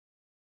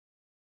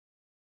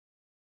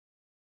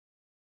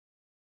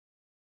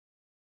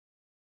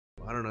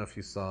I don't know if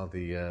you saw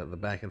the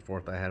back and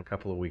forth I had a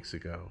couple of weeks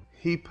ago.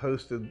 He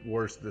posted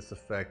words to this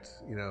effect,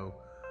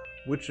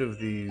 which of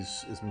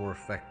these is more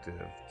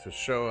effective? To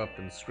show up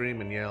and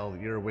scream and yell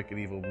that you're a wicked,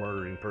 evil,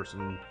 murdering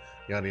person,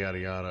 yada, yada,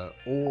 yada,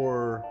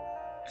 or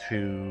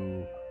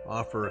to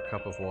offer a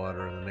cup of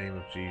water in the name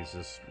of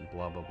Jesus,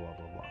 blah, blah, blah,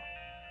 blah, blah.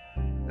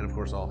 And of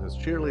course, all his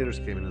cheerleaders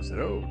came in and said,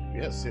 oh,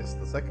 yes,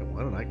 the second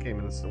one. And I came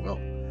in and said, well,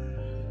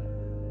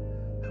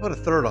 how about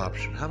a third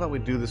option? How about we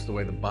do this the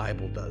way the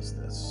Bible does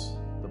this?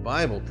 The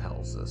Bible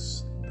tells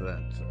us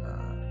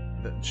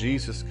that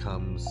Jesus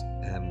comes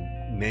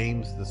and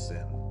names the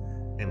sin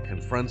and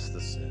confronts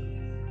the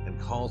sin and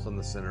calls on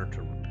the sinner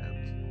to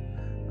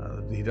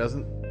repent. He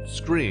doesn't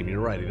scream. You're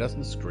right. He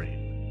doesn't scream.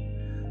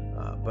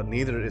 But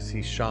neither is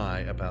he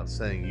shy about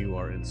saying you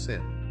are in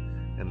sin.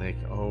 And they,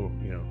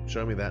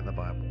 show me that in the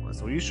Bible. I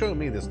said, well, you show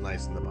me this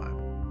nice in the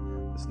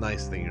Bible, this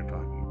nice thing you're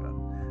talking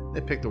about.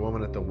 They picked the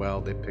woman at the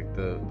well. They picked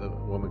the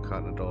woman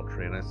caught in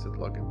adultery. And I said,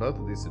 look, in both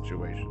of these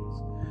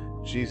situations,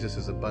 Jesus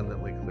is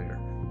abundantly clear.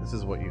 This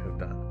is what you have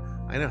done.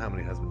 I know how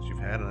many husbands you've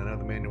had, and I know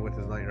the man you're with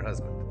is not your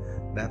husband.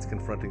 That's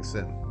confronting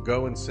sin.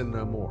 Go and sin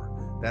no more.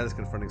 That is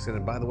confronting sin.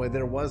 And by the way,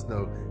 there was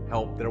no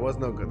help. There was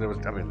the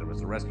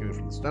rescue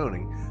from the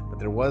stoning, but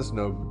there was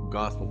no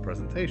gospel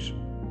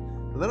presentation.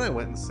 And then I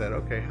went and said,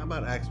 okay, how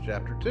about Acts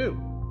chapter 2?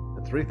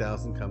 The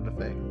 3,000 come to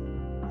faith.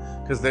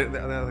 Because they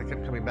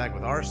kept coming back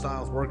with, our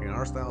style's working,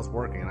 our style's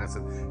working. And I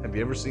said, have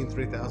you ever seen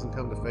 3,000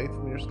 come to faith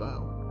from your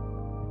style?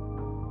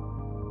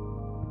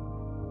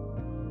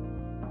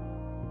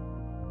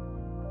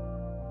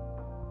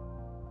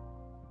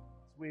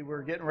 We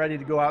were getting ready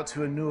to go out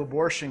to a new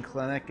abortion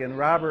clinic, and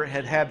Robert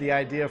had the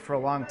idea for a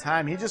long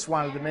time. He just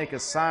wanted to make a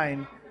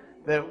sign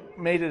that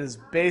made it as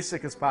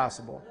basic as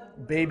possible.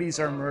 Babies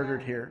are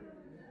murdered here.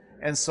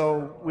 And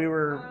so we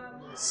were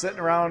sitting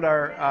around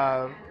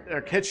our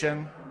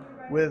kitchen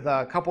with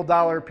a couple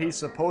dollar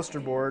piece of poster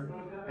board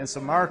and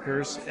some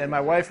markers, and my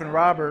wife and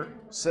Robert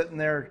sitting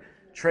there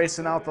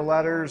tracing out the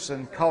letters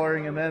and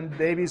coloring them in.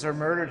 Babies are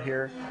murdered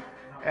here.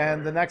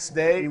 And the next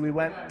day we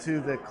went to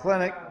the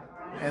clinic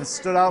and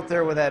stood out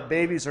there with that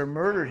babies are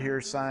murdered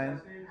here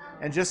sign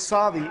and just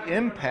saw the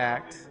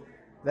impact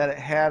that it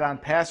had on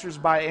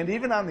passersby and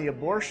even on the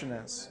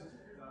abortionists.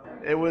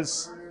 It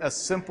was a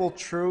simple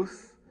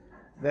truth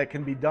that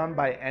can be done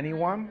by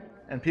anyone,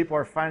 and people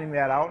are finding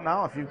that out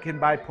now. If you can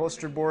buy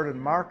poster board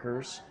and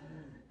markers,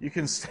 you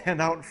can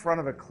stand out in front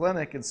of a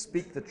clinic and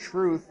speak the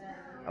truth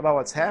about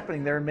what's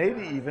happening there, and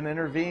maybe even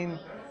intervene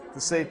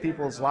to save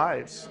people's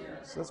lives.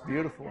 So that's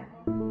beautiful.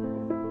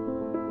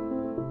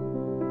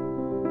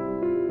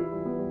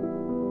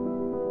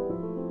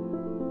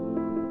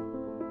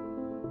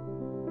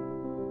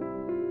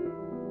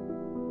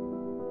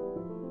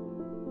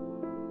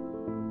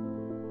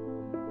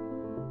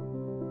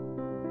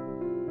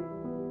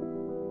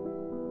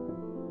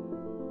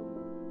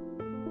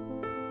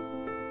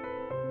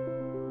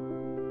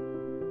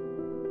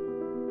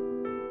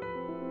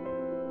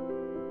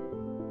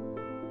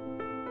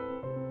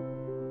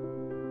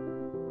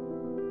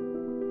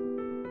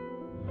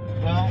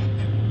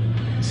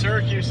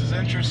 Syracuse is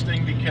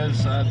interesting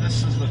because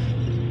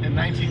in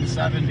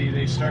 1970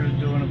 they started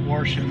doing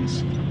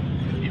abortions.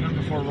 Even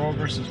before Roe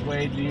versus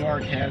Wade, New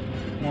York had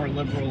more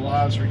liberal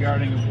laws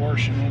regarding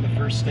abortion, one of the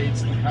first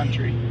states in the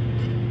country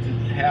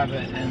to have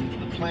it. And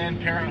the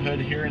Planned Parenthood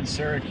here in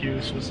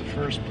Syracuse was the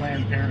first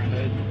Planned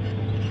Parenthood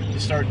to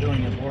start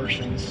doing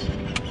abortions.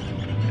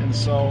 And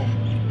so,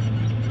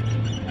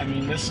 I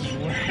mean, this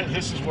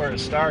is where it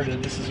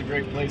started. This is a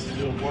great place to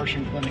do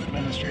abortion clinic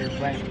ministry or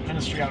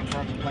ministry out in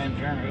front of Planned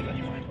Parenthood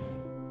anyway.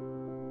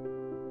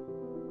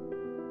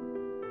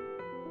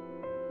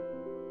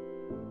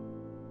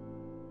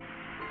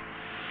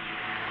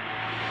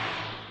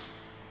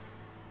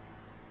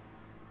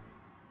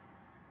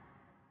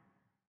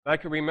 I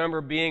can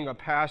remember being a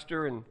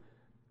pastor in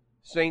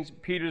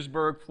St.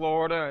 Petersburg,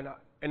 Florida,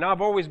 and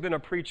I've always been a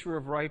preacher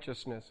of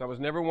righteousness. I was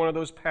never one of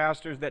those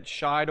pastors that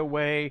shied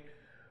away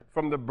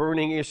from the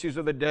burning issues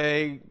of the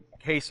day in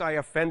case I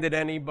offended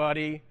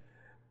anybody.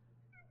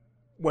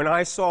 When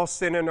I saw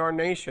sin in our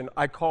nation,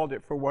 I called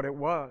it for what it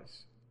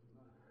was.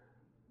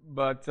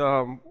 But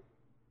through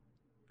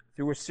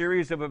a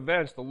series of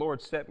events, the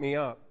Lord set me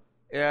up.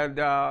 And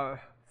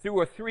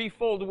through a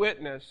threefold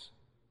witness,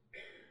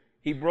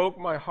 He broke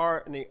my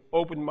heart and He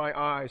opened my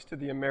eyes to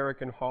the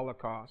American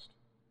Holocaust.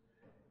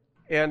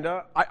 And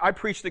I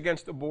preached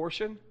against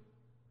abortion.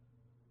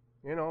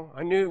 You know,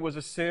 I knew it was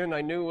a sin.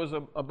 I knew it was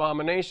an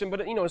abomination.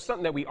 But, you know, it's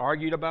something that we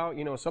argued about.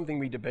 You know, something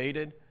we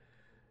debated.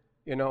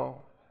 You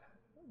know.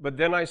 But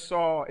then I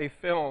saw a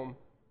film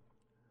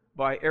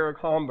by Eric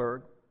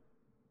Homburg,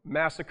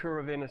 Massacre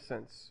of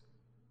Innocents.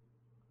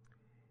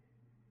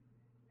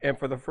 And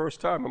for the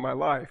first time in my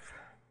life,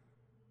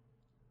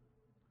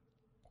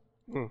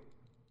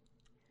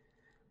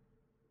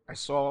 I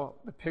saw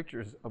the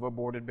pictures of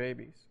aborted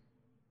babies.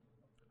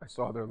 I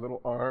saw their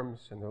little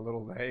arms and their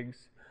little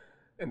legs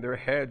and their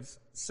heads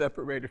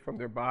separated from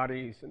their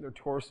bodies and their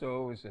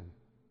torsos.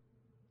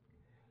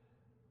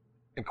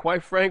 And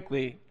quite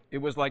frankly, It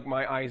was like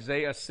my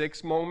Isaiah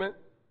 6 moment.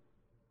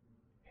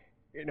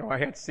 I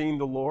had seen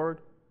the Lord,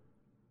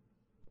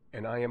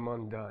 and I am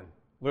undone.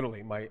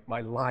 Literally,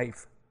 my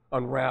life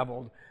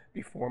unraveled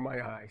before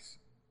my eyes.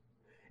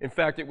 In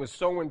fact, it was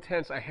so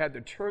intense, I had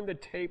to turn the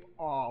tape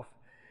off,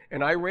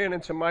 and I ran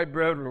into my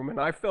bedroom,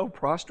 and I fell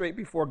prostrate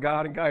before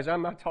God. And guys,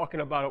 I'm not talking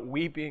about it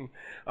weeping.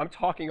 I'm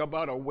talking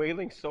about a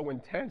wailing so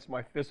intense,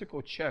 my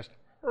physical chest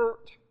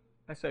hurt.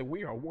 I said,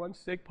 we are one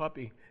sick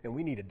puppy, and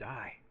we need to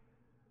die.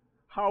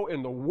 How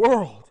in the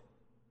world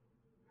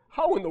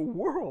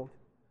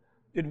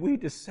did we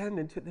descend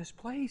into this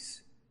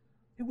place?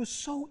 It was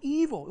so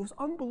evil. It was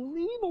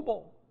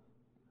unbelievable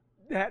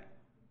that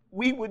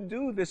we would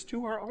do this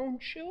to our own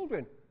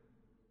children.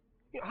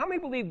 How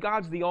many believe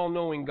God's the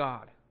all-knowing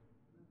God?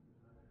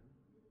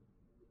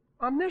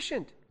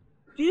 Omniscient.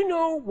 Do you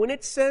know when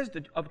it says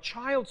of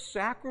child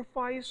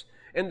sacrifice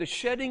and the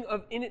shedding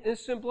of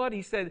innocent blood,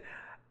 he said,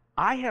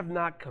 I have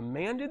not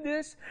commanded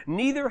this,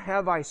 neither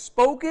have I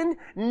spoken,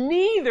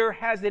 neither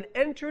has it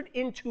entered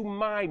into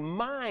my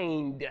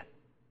mind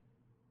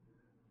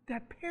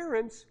that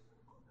parents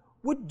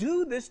would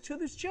do this to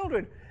their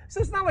children. So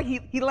it's not like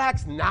he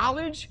lacks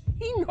knowledge.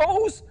 He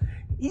knows.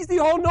 He's the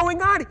all-knowing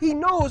God. He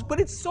knows, but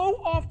it's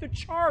so off the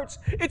charts.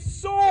 It's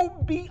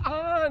so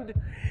beyond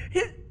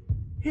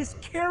his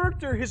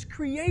character, his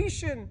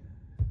creation,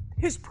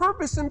 his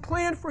purpose and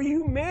plan for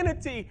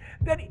humanity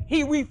that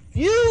he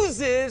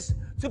refuses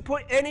to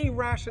put any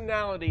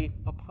rationality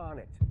upon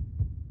it.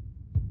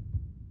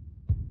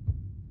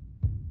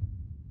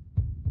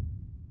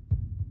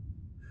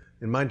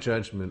 In my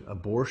judgment,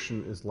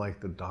 abortion is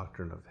like the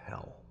doctrine of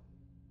hell.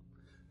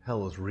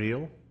 Hell is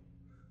real,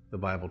 the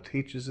Bible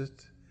teaches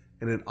it,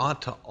 and it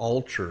ought to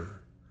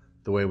alter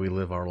the way we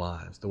live our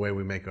lives, the way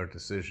we make our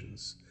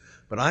decisions.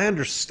 But I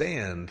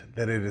understand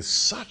that it is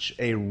such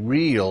a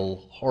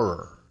real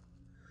horror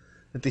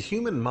that the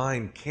human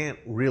mind can't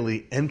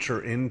really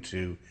enter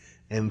into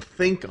and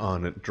think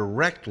on it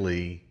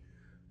directly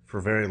for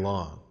very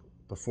long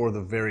before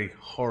the very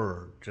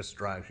horror just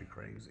drives you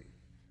crazy.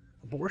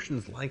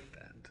 Abortion's like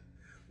that.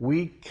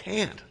 We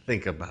can't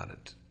think about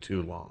it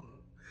too long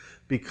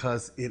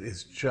because it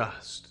is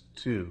just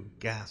too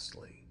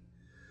ghastly.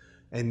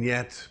 And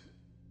yet,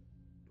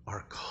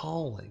 our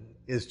calling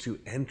is to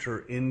enter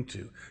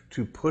into,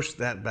 to push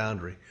that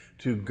boundary,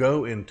 to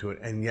go into it,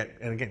 and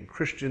again,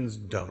 Christians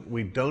don't.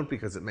 We don't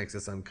because it makes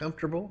us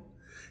uncomfortable,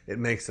 it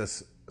makes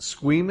us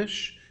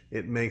squeamish,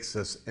 it makes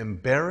us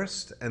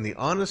embarrassed, and the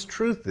honest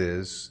truth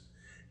is,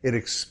 it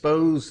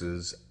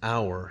exposes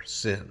our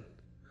sin.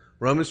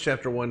 Romans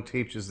chapter 1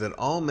 teaches that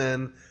all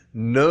men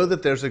know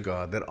that there's a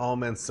God, that all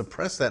men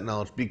suppress that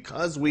knowledge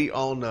because we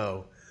all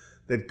know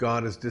that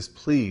God is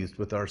displeased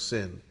with our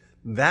sin.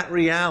 That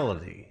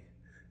reality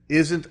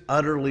isn't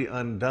utterly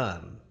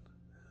undone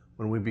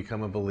when we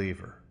become a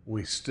believer.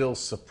 We still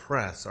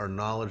suppress our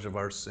knowledge of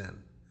our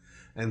sin.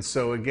 And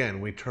so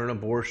again, we turn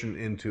abortion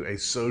into a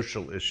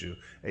social issue,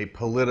 a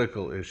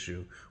political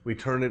issue. We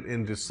turn it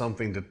into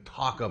something to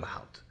talk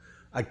about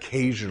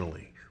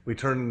occasionally. We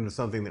turn it into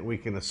something that we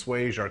can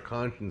assuage our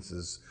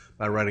consciences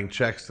by writing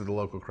checks to the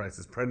local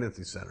crisis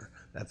pregnancy center.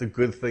 That's a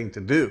good thing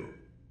to do.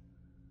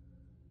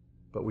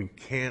 But we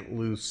can't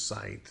lose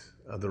sight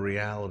of the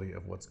reality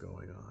of what's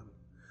going on.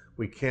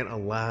 We can't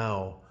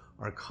allow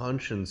our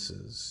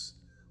consciences,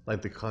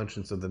 like the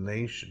conscience of the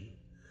nation,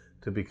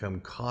 to become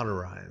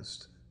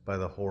cauterized by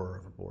the horror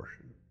of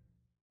abortion.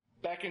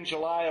 Back in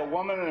July, a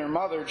woman and her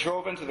mother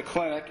drove into the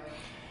clinic,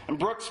 and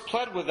Brooks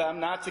pled with them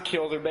not to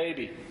kill their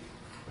baby.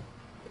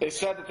 They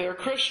said that they're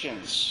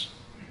Christians,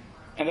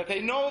 and that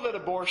they know that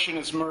abortion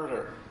is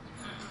murder.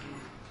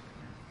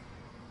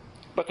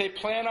 But they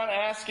plan on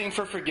asking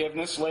for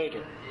forgiveness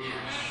later.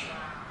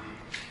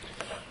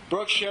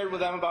 Brooks shared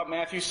with them about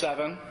Matthew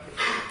 7.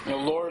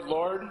 Lord,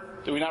 Lord,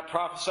 do we not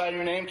prophesy in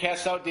your name,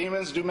 cast out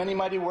demons, do many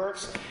mighty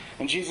works?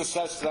 And Jesus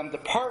says to them,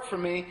 depart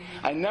from me,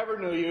 I never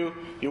knew you,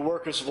 you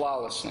workers of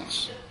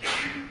lawlessness.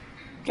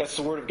 That's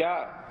the word of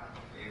God.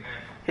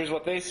 Here's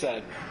what they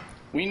said.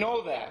 We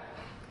know that,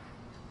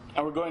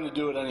 and we're going to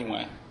do it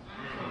anyway.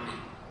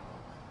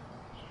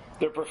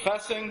 They're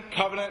professing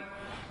covenant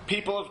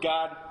people of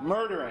God,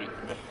 murdering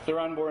their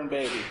unborn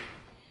baby.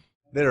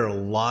 There are a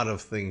lot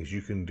of things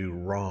you can do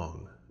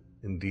wrong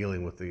in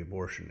dealing with the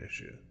abortion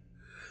issue.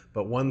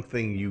 But one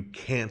thing you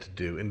can't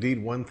do,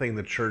 indeed one thing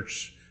the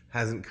church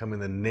hasn't come in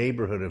the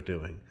neighborhood of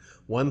doing,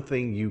 one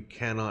thing you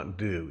cannot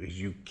do is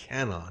you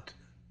cannot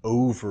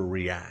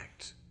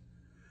overreact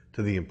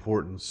to the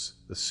importance,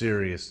 the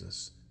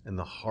seriousness, and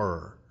the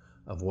horror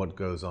of what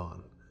goes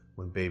on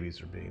when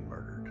babies are being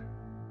murdered.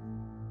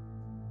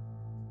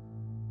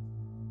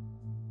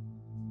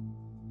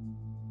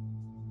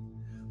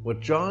 What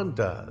John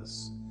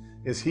does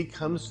is he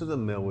comes to the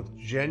mill with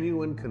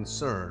genuine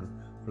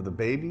concern for the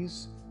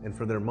babies and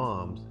for their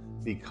moms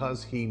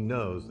because he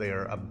knows they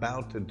are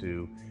about to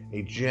do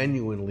a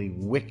genuinely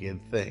wicked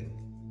thing.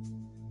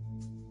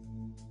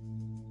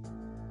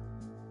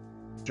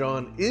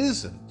 John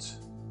isn't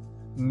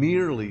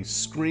merely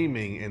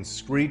screaming and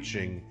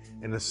screeching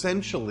and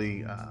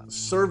essentially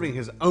serving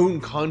his own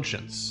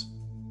conscience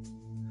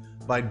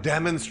by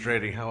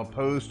demonstrating how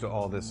opposed to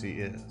all this he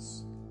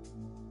is.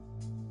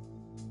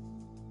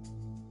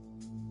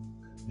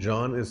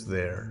 John is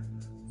there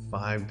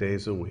 5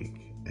 days a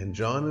week, and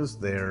John is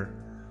there,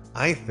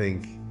 I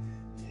think,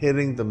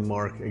 hitting the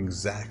mark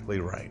exactly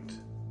right.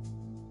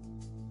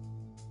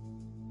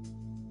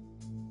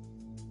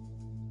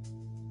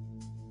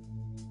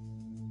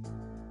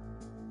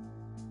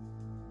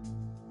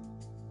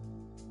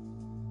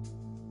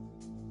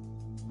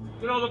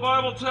 You know, the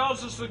Bible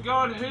tells us that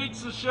God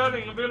hates the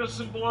shedding of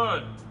innocent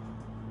blood.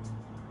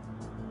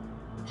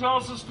 It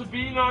tells us to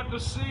be not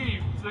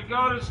deceived, that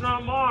God is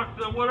not mocked,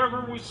 that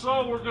whatever we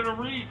sow, we're going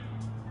to reap.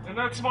 And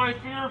that's my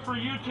fear for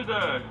you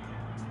today.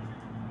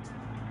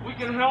 We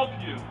can help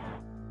you.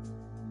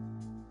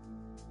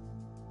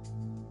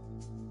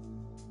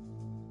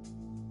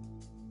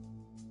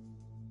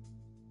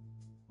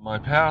 My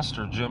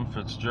pastor, Jim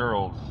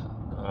Fitzgerald,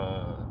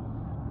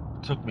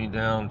 took me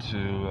down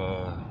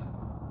to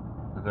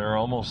there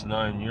almost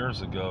 9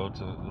 years ago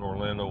to the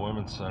Orlando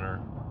Women's Center,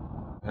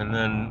 and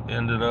then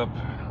ended up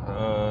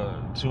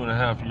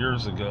 2.5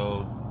 years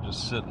ago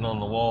just sitting on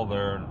the wall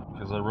there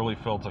because I really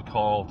felt a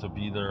call to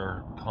be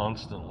there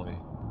constantly.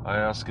 I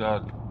asked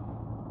God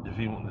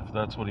if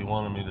that's what he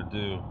wanted me to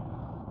do,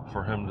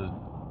 for him to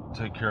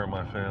take care of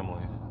my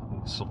family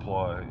and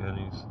supply, and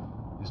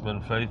he's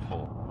been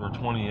faithful. For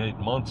 28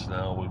 months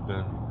now, we've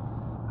been,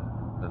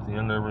 at the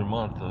end of every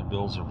month, the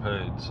bills are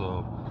paid.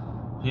 So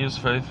he is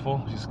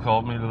faithful. He's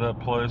called me to that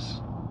place,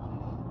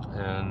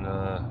 and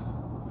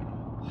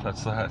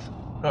that's that.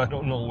 I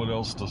don't know what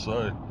else to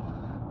say.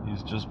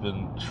 He's just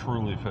been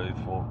truly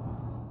faithful.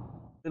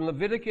 In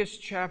Leviticus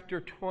chapter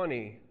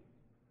 20,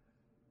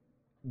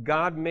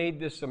 God made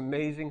this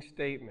amazing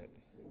statement.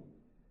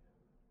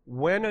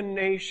 When a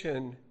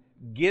nation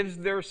gives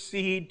their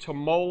seed to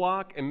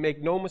Moloch, and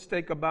make no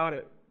mistake about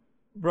it,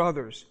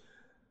 brothers,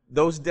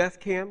 those death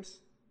camps,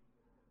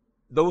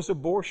 those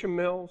abortion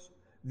mills,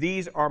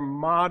 these are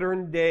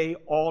modern day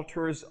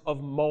altars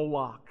of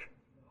Moloch,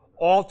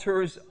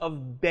 altars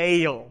of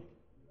Baal.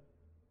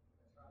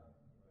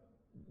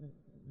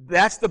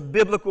 That's the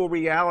biblical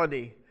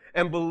reality.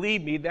 And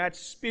believe me, that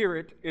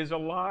spirit is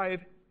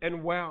alive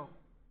and well.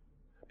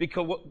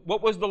 Because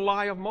what was the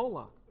lie of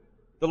Moloch?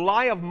 The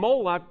lie of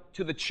Moloch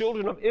to the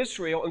children of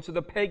Israel and to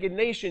the pagan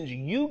nations: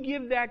 you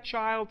give that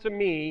child to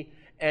me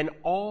and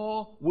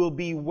all will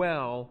be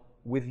well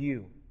with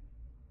you.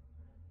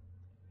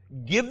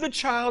 Give the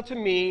child to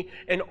me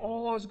and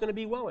all is going to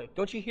be well with you.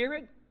 Don't you hear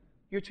it?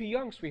 You're too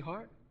young,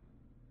 sweetheart.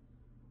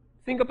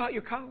 Think about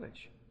your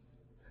college.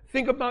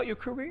 Think about your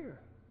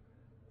career.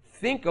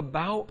 Think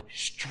about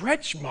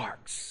stretch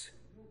marks.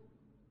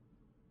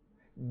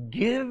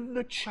 Give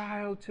the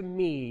child to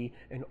me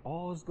and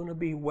all is going to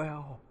be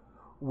well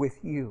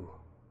with you.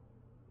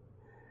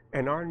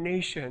 And our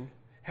nation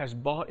has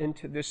bought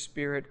into this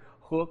spirit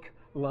hook,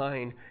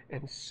 line,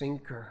 and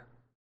sinker.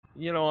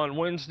 You know, on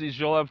Wednesdays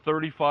you'll have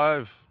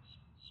 35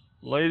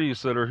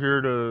 ladies that are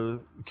here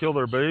to kill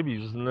their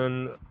babies, and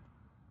then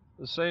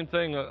the same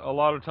thing a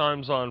lot of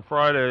times on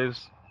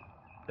Fridays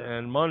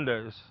and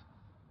Mondays.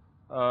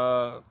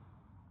 But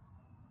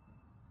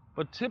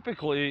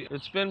typically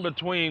it's been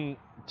between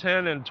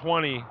 10 and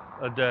 20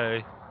 a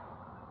day,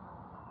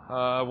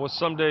 with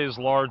some days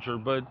larger.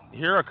 But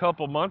here a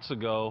couple months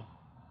ago,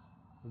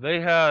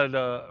 they had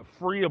a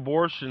free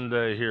abortion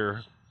day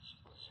here,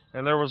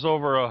 and there was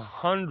over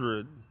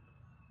 100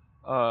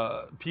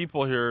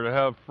 people here to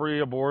have free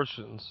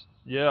abortions.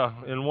 Yeah,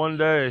 in one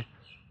day.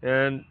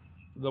 And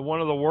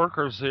one of the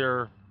workers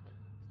here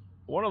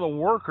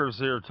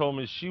told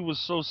me she was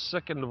so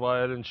sickened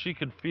by it, and she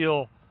could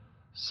feel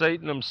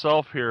Satan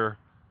himself here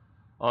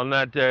on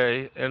that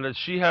day, and that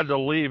she had to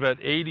leave at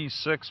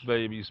 86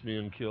 babies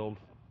being killed.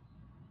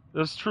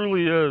 This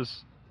truly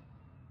is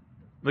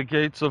the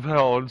gates of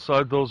hell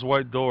inside those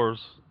white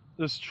doors.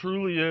 This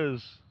truly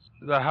is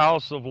the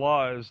house of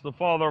lies. The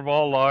father of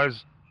all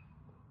lies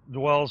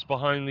dwells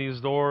behind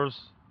these doors,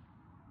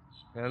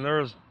 and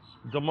there's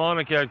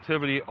demonic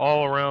activity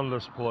all around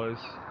this place.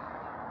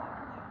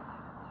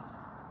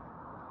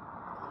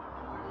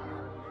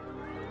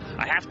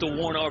 I have to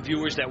warn our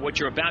viewers that what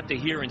you're about to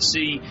hear and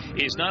see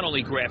is not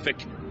only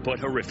graphic, but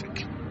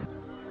horrific.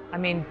 I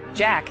mean,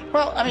 Jack,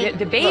 well, I mean,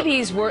 the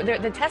babies were,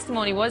 the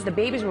testimony was the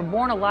babies were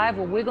born alive,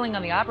 were wiggling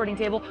on the operating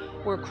table,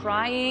 were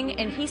crying,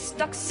 and he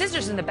stuck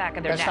scissors in the back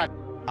of their neck.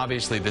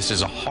 Obviously, this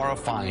is a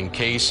horrifying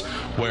case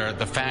where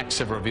the facts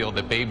have revealed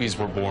that babies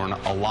were born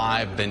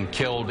alive, then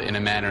killed in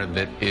a manner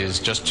that is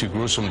just too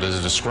gruesome to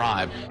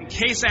describe. In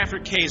case after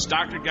case,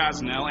 Dr.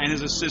 Gosnell and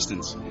his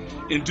assistants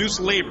induced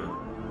labor,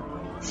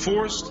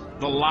 forced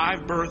the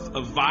live birth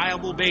of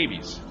viable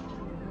babies,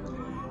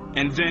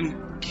 and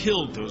then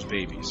killed those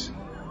babies.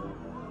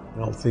 I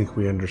don't think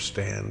we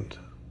understand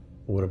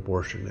what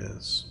abortion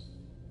is.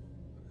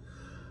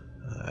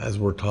 As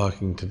we're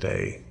talking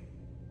today,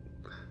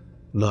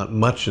 not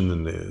much in the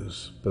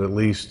news, but at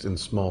least in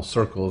small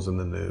circles in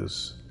the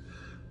news,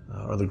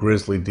 or the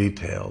grisly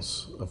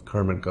details of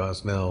Kermit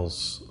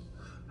Gosnell's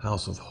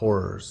House of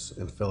Horrors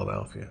in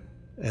Philadelphia.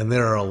 And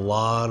there are a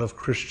lot of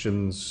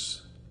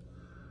Christians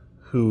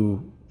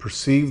who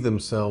perceive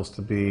themselves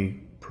to be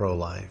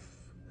pro-life,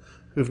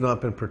 who've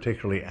not been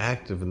particularly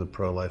active in the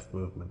pro-life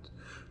movement,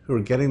 who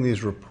are getting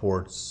these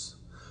reports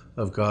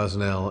of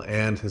Gosnell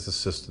and his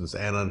assistants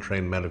and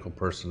untrained medical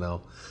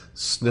personnel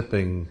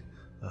snipping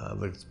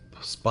the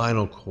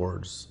spinal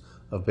cords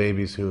of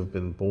babies who have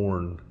been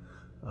born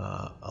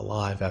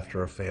alive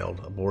after a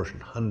failed abortion,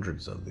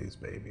 hundreds of these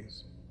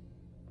babies.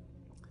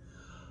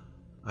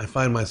 I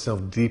find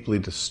myself deeply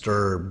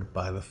disturbed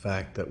by the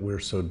fact that we're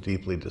so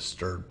deeply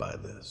disturbed by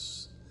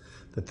this,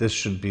 that this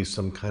should be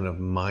some kind of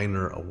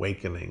minor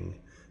awakening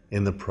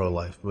in the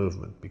pro-life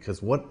movement,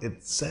 because what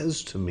it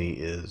says to me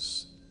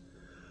is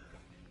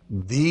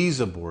these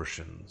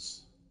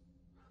abortions,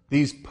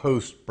 these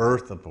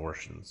post-birth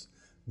abortions,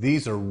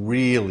 these are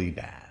really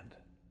bad.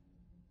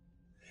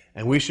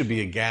 And we should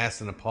be aghast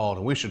and appalled,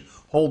 and we should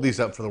hold these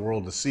up for the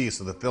world to see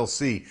so that they'll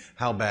see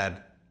how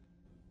bad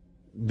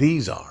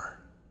these are.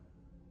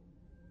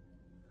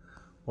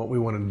 What we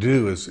want to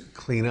do is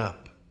clean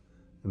up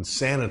and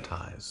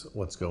sanitize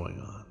what's going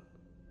on.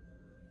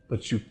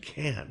 But you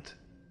can't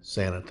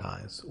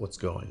sanitize what's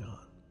going on,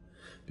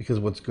 because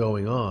what's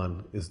going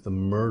on is the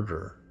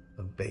murder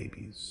of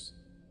babies.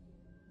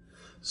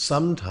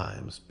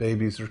 Sometimes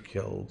babies are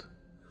killed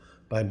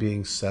by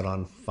being set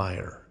on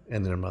fire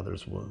in their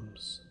mother's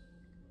wombs.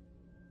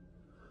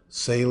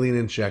 Saline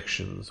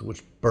injections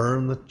which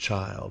burn the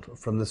child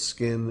from the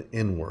skin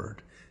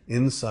inward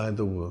inside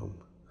the womb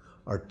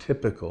are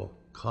typical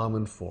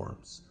common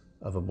forms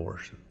of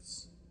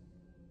abortions.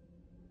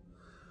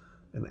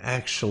 And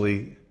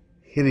actually,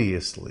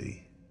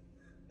 hideously,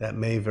 that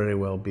may very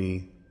well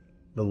be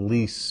the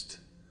least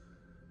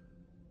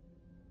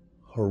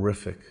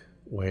horrific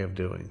way of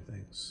doing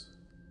things.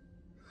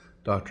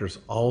 Doctors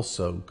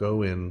also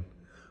go in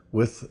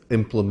with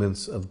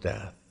implements of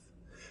death,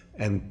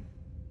 and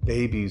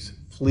babies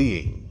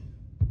fleeing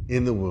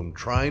in the womb,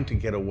 trying to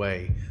get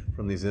away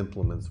from these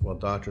implements, while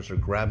doctors are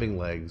grabbing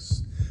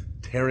legs,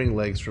 tearing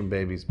legs from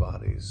babies'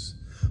 bodies,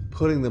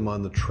 putting them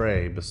on the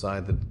tray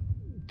beside the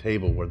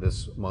table where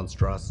this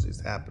monstrosity is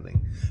happening,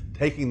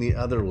 taking the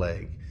other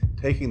leg,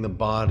 taking the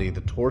body,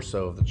 the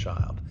torso of the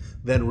child,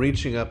 then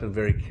reaching up and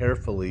very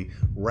carefully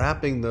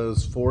wrapping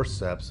those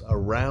forceps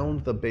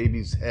around the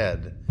baby's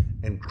head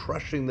and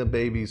crushing the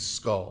baby's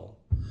skull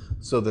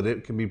so that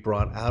it can be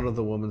brought out of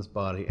the woman's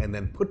body and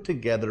then put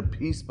together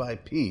piece by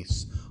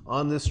piece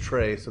on this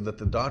tray so that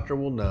the doctor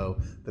will know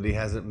that he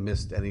hasn't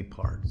missed any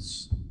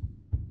parts.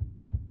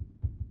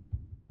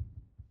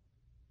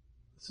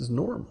 This is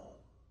normal.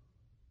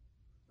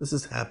 This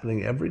is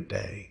happening every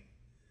day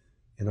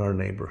in our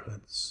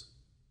neighborhoods.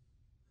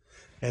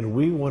 And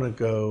we want to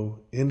go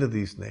into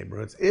these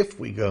neighborhoods, if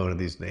we go into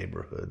these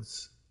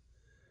neighborhoods,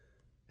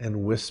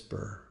 and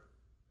whisper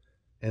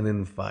and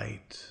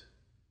invite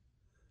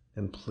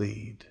and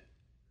plead.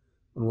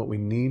 And what we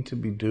need to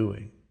be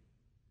doing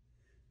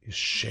is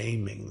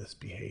shaming this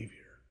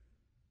behavior.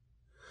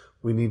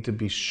 We need to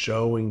be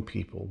showing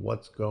people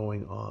what's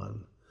going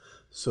on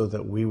so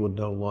that we will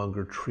no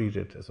longer treat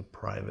it as a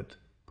private,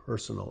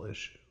 personal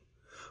issue.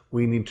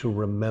 We need to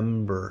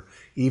remember,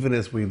 even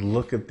as we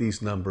look at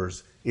these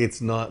numbers, it's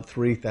not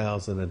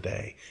 3,000 a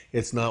day.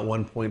 It's not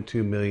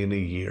 1.2 million a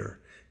year.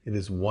 It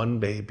is one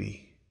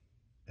baby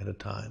at a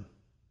time.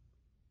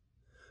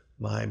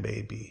 My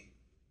baby,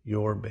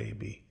 your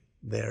baby,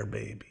 their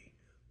baby.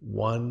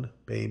 One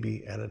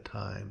baby at a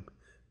time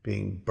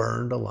being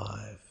burned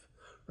alive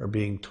or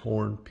being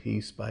torn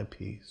piece by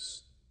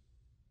piece.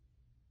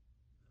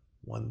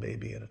 One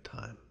baby at a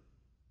time.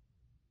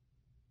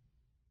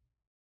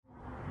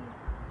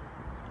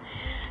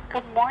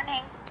 Good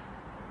morning.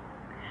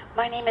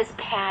 My name is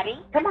Patty.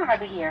 Come on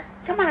over here.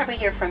 Come on over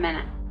here for a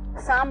minute.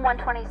 Psalm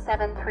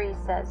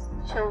 127:3 says,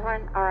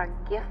 children are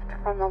a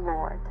gift from the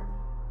Lord.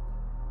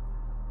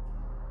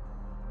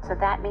 So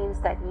that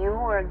means that you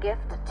are a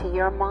gift to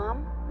your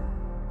mom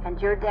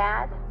and your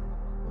dad,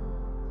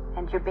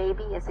 and your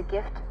baby is a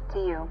gift to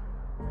you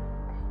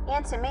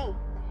and to me.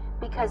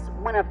 Because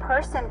when a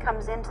person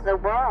comes into the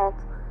world,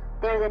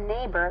 they're the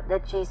neighbor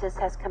that Jesus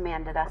has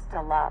commanded us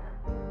to love.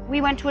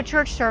 We went to a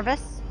church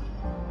service,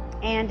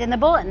 and in the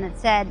bulletin it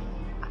said,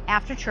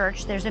 after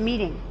church, there's a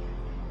meeting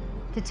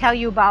to tell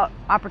you about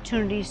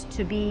opportunities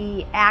to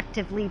be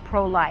actively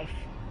pro-life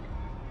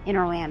in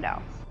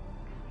Orlando.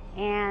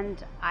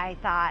 And I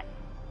thought,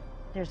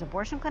 there's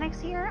abortion clinics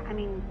here? I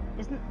mean,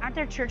 aren't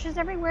there churches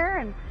everywhere?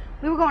 And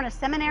we were going to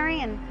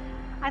seminary, and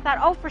I thought,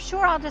 oh, for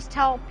sure, I'll just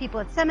tell people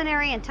at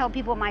seminary and tell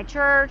people at my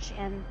church,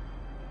 and,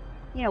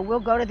 you know, we'll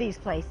go to these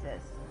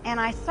places. And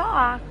I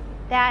saw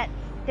that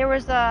there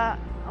was a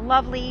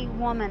lovely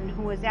woman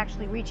who was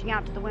actually reaching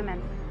out to the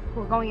women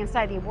who were going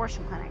inside the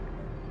abortion clinic.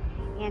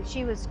 And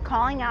she was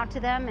calling out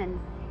to them and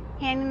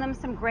handing them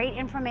some great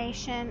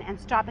information and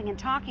stopping and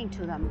talking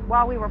to them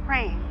while we were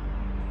praying.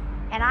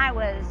 And I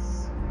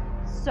was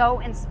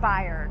so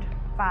inspired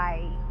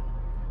by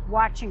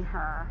watching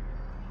her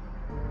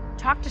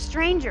talk to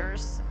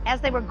strangers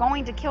as they were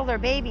going to kill their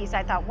babies.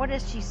 I thought, what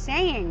is she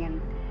saying?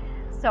 And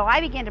so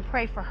I began to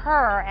pray for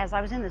her as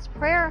I was in this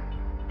prayer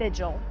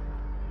vigil.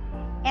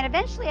 And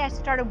eventually I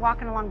started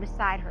walking along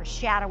beside her,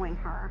 shadowing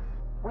her.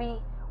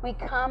 We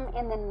come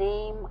in the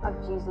name of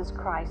Jesus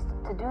Christ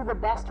to do the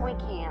best we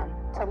can,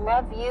 to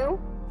love you,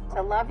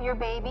 to love your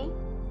baby,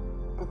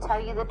 to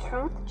tell you the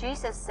truth.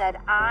 Jesus said,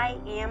 I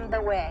am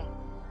the way,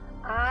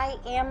 I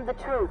am the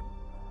truth,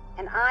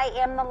 and I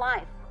am the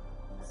life.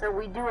 So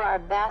we do our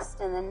best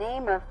in the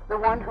name of the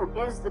one who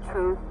is the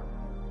truth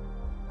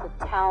to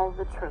tell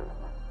the truth.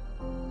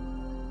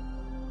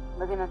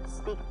 We're going to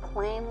speak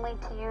plainly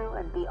to you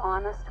and be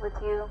honest with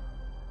you,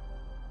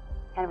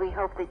 and we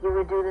hope that you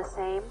would do the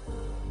same.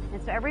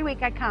 And so every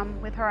week I'd come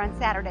with her on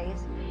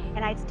Saturdays,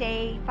 and I'd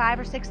stay 5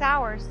 or 6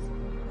 hours.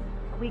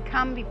 We'd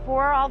come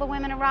before all the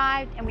women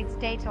arrived, and we'd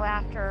stay till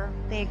after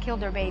they had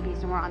killed their babies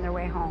and were on their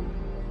way home.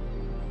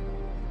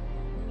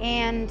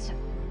 And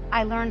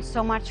I learned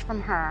so much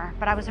from her,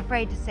 but I was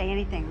afraid to say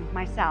anything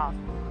myself.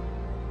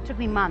 It took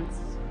me months.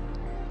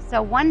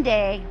 So one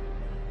day,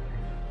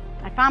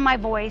 I found my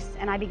voice,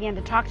 and I began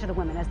to talk to the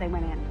women as they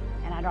went in.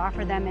 And I'd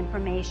offer them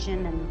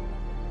information and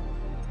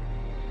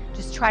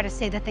just try to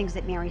say the things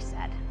that Mary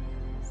said.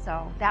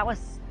 So that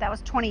was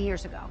 20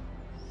 years ago.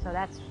 So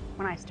that's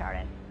when I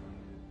started.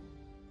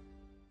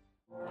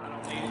 I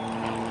don't need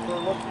it. So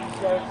look these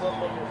guys up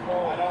on your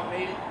phone. I don't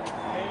need it.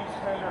 James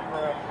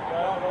Pendergraft, the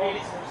guy that owns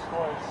this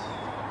place,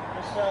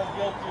 was found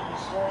guilty of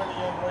destroying the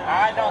young lady.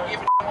 I don't give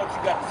a what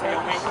you got to say,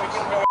 man.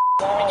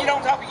 If you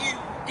don't talk to you,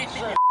 get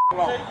me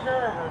along. Take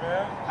care of her,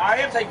 man.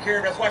 I am taking care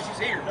of her. That's why she's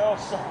here. No,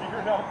 sir,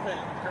 you're not taking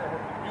care of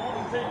her. You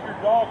wouldn't take your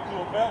dog to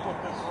a vet with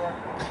this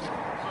record.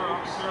 Sir,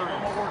 I'm sorry.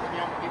 I'm going to work with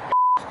you. I'm going to get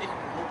sticky.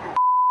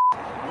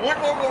 One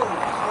more word.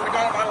 I swear to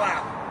God on my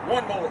life.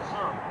 One more.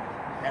 Sir.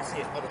 That's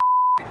it, mother.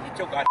 Get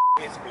your goddamn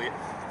head split.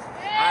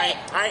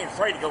 I ain't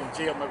afraid to go to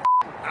jail, mother.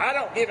 I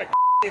don't give a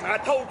I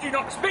told you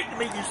not to speak to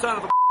me, you son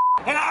of a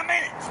and I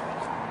meant it.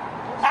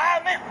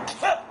 I meant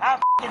it. I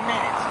f***ing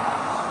meant it.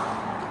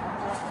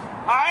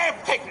 I am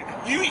protecting it.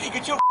 You need to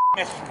get your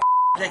message from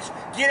Jason.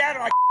 Get out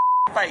of my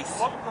face.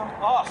 Look them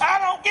up. I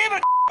don't give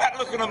a about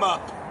looking them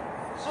up.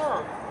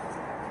 Sir,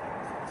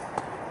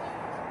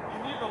 you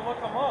need to look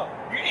them up.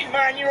 You need to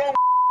mind your own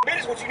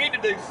business, what you need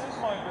to do. This is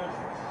my business.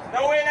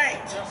 No, it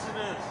ain't. Yes, it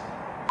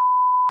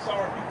is.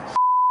 Sorry.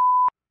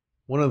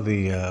 One of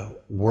the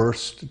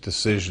worst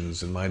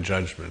decisions in my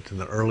judgment in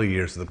the early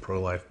years of the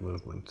pro-life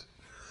movement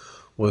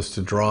was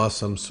to draw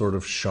some sort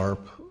of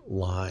sharp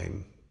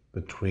line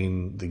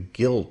between the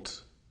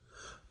guilt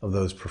of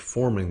those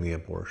performing the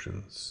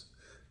abortions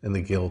and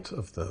the guilt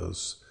of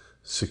those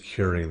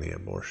securing the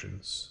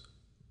abortions.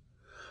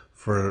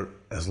 For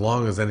as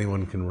long as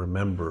anyone can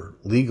remember,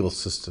 legal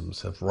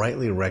systems have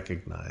rightly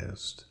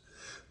recognized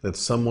that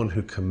someone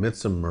who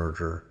commits a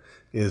murder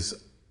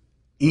is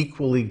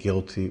equally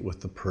guilty with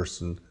the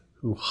person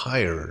who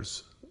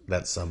hires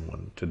that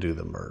someone to do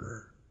the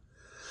murder.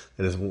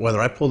 That is, whether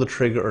I pull the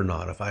trigger or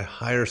not, if I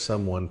hire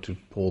someone to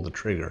pull the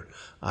trigger,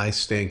 I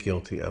stand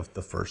guilty of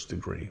the first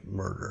degree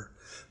murder.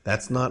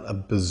 That's not a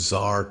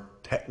bizarre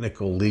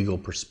technical legal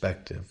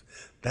perspective.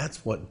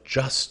 That's what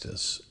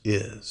justice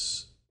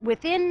is.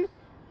 Within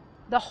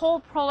the whole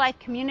pro-life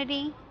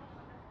community,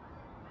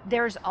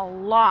 there's a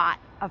lot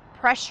of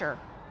pressure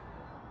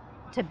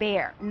to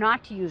bear,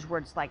 not to use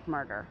words like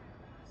murder,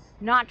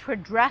 not to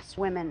address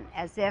women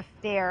as if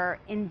they're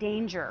in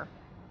danger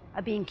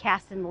of being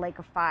cast in the lake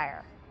of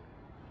fire.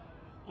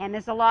 And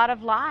there's a lot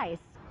of lies.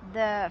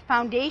 The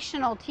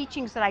foundational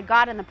teachings that I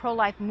got in the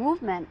pro-life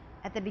movement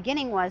at the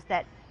beginning was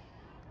that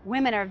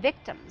women are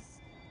victims.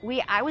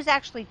 I was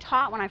actually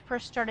taught when I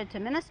first started to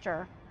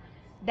minister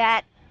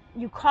that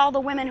you call the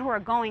women who are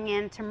going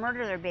in to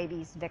murder their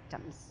babies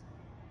victims.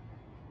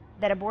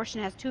 That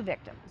abortion has two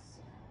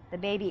victims, the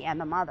baby and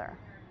the mother.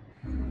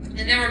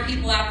 And there were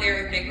people out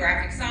there with big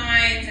graphic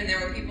signs, and there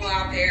were people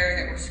out there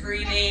that were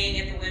screaming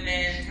at the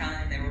women, telling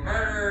them they were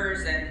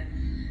murderers and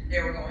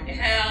they were going to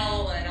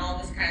hell and all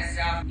this kind of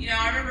stuff. You know,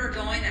 I remember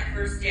going that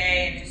first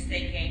day and just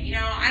thinking, you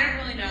know, I don't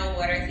really know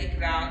what I think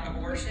about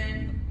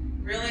abortion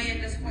really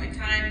at this point in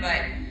time,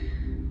 but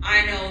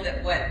I know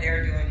that what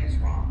they're doing is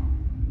wrong.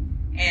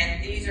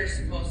 And these are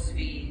supposed to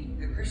be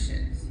the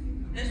Christians.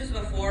 This was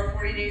before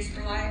 40 Days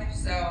for Life,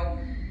 so.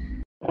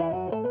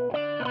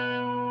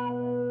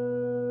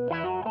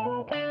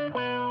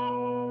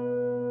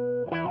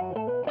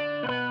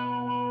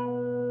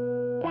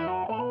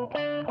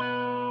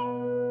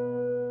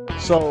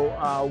 So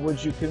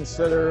would you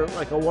consider,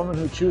 like a woman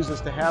who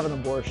chooses to have an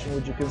abortion,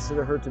 would you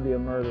consider her to be a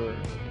murderer?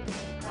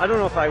 I don't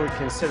know if I would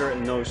consider it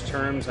in those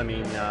terms. I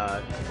mean,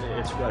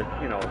 it's,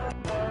 you know,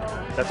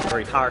 that's a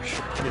very harsh,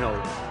 you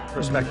know,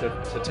 perspective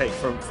to take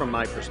from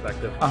my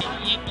perspective.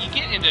 You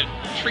get into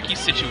tricky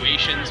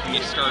situations when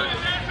you start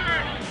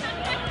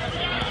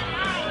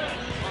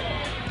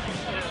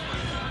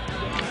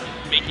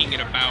making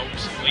it about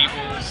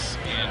labels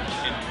and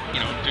you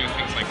know, doing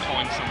things like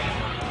calling someone a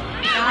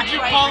murderer. Would you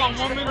call a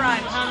woman who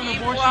had an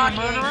abortion a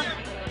murderer?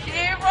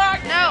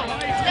 rock. No,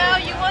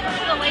 you want to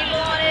put a label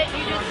on it.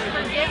 You just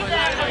forgive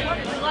them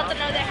and let them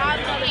know they have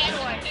another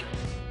choice.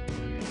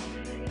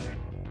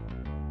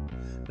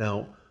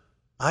 Now,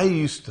 I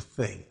used to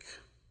think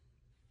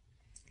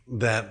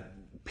that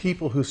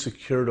people who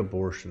secured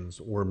abortions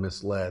were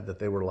misled, that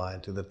they were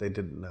lied to, that they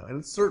didn't know. And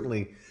it's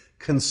certainly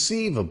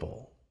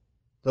conceivable,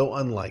 though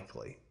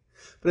unlikely,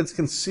 but it's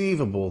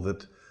conceivable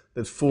that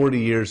 40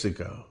 years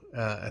ago,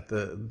 at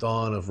the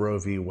dawn of Roe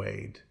v.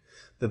 Wade,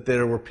 that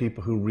there were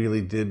people who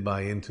really did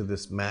buy into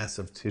this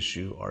massive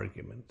tissue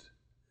argument.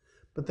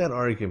 But that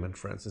argument,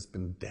 friends, has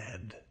been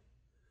dead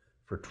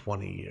for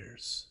 20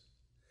 years.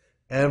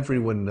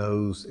 Everyone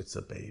knows it's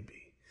a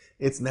baby.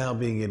 It's now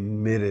being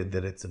admitted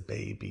that it's a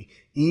baby,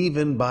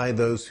 even by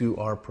those who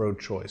are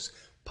pro-choice.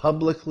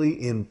 Publicly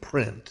in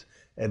print,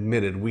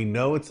 admitted, we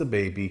know it's a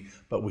baby,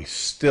 but we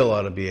still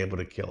ought to be able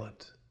to kill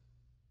it.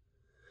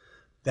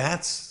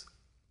 That's,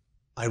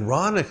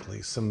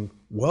 ironically, some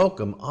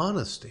welcome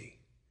honesty.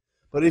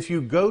 But if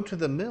you go to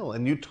the mill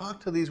and you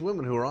talk to these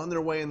women who are on their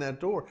way in that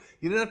door,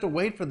 you didn't have to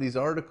wait for these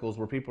articles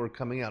where people are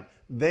coming out.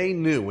 They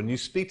knew, when you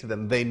speak to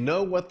them, they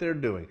know what they're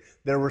doing.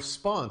 Their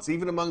response,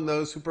 even among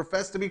those who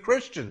profess to be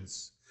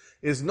Christians,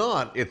 is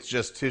not, it's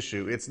just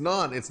tissue. It's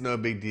not, it's no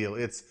big deal.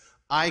 It's,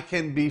 I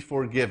can be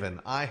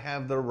forgiven. I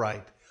have the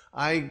right.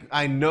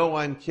 I know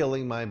I'm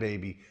killing my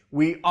baby.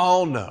 We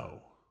all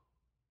know.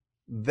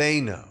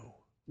 They know.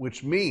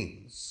 Which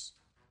means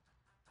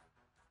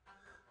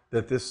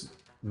that this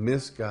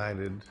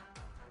misguided,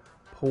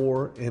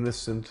 poor,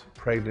 innocent,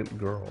 pregnant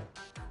girl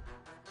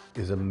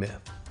is a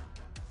myth.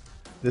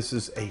 This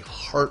is a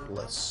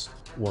heartless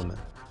woman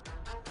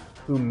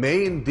who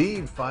may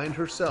indeed find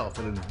herself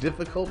in a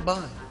difficult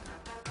bind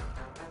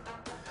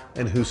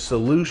and whose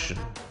solution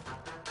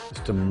is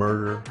to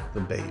murder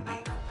the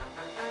baby.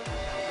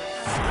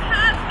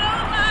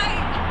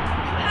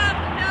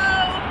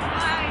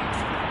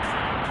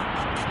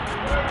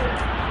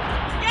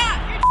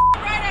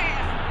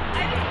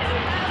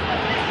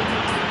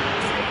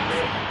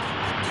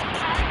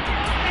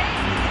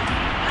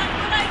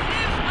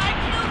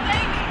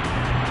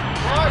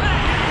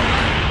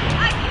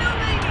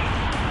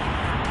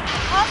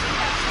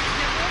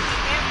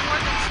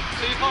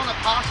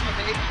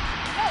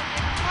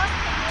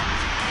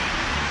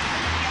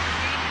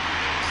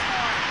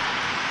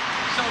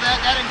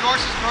 That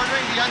endorses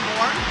murdering the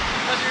unborn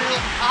because of your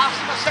little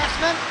possum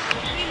assessment?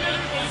 You murder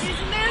babies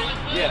in there?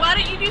 Yeah. Why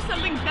don't you do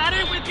something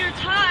better with your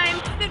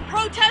time than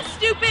protest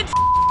stupid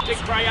To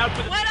cry out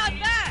for the Why not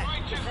that?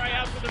 To cry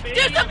out for the baby.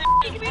 Do some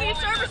community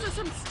service with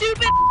some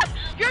stupid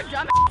You're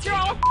dumb You're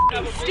all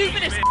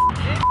stupid as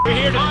We're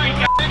here to speak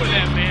out for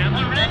them, man.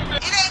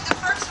 It ain't the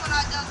first one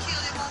I done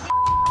killed him on.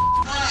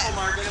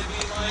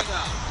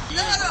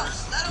 Let them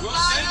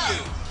line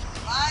up.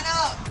 Line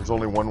up. There's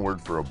only one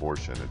word for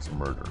abortion, it's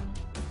murder.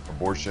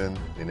 Abortion,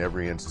 in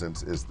every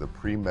instance, is the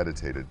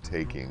premeditated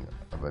taking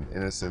of an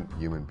innocent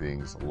human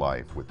being's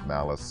life with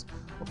malice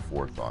of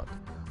forethought.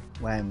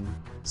 When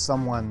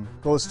someone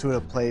goes to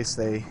a place,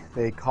 they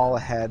call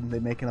ahead, they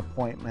make an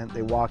appointment,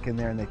 they walk in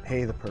there and they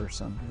pay the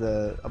person.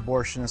 The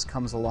abortionist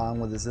comes along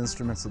with his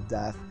instruments of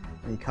death,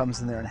 and he comes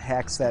in there and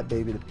hacks that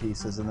baby to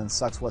pieces and then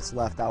sucks what's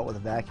left out with a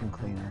vacuum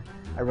cleaner.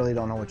 I really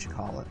don't know what you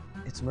call it.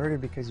 It's murder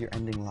because you're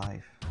ending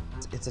life.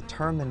 It's a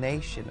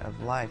termination of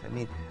life. I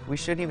mean, we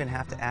shouldn't even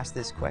have to ask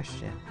this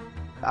question.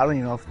 I don't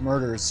even know if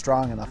murder is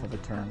strong enough of a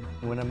term.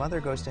 When a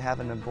mother goes to have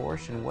an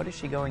abortion, what is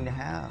she going to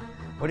have?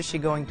 What is she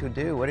going to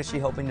do? What is she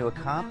hoping to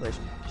accomplish?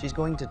 She's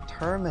going to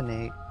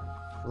terminate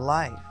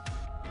life.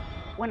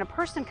 When a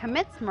person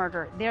commits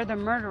murder, they're the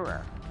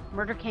murderer.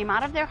 Murder came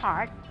out of their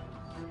heart,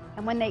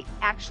 and when they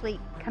actually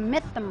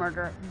commit the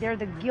murder, they're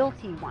the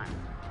guilty one.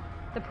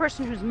 The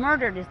person who's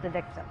murdered is the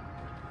victim.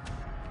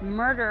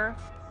 Murder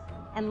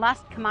and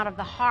lust come out of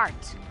the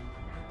heart.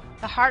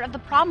 The heart of the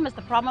problem is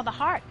the problem of the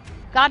heart.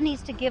 God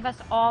needs to give us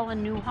all a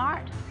new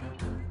heart.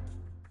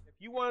 If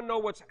you want to know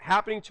what's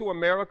happening to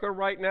America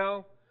right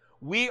now,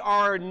 we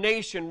are a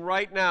nation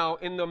right now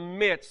in the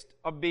midst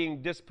of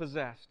being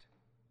dispossessed.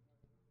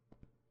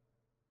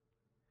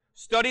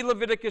 Study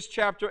Leviticus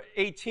chapter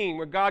 18,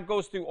 where God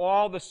goes through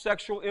all the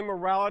sexual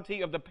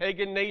immorality of the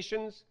pagan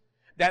nations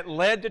that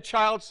led to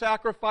child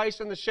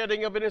sacrifice and the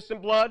shedding of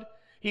innocent blood.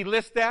 He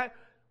lists that.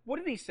 What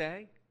did he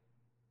say?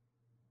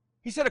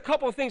 He said a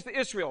couple of things to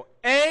Israel.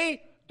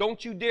 A,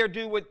 don't you dare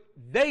do what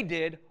they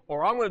did,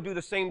 or I'm going to do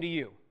the same to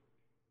you.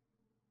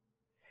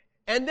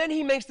 And then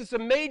he makes this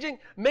amazing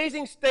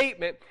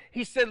statement.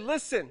 He said,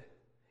 listen,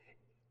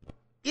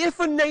 if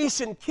a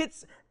nation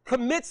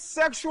commits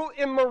sexual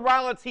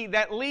immorality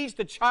that leads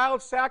to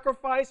child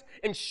sacrifice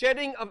and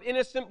shedding of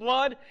innocent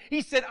blood,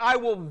 he said, I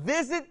will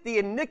visit the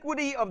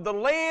iniquity of the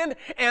land,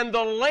 and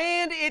the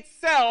land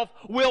itself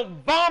will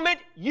vomit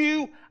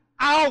you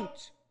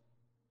out.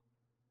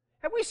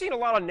 Have we seen a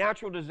lot of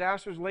natural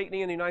disasters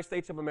lately in the United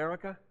States of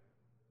America?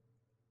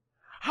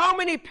 How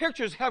many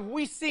pictures have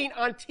we seen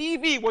on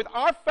TV with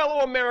our fellow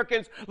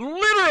Americans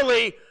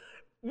literally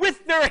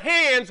with their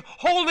hands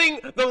holding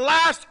the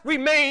last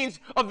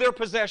remains of their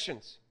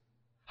possessions?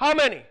 How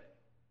many?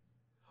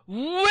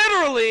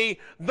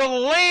 Literally, the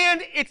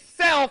land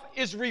itself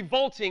is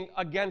revolting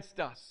against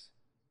us.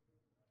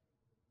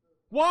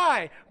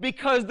 Why?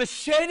 Because the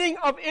shedding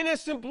of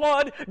innocent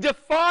blood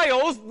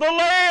defiles the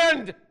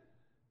land.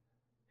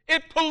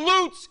 It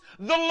pollutes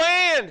the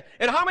land.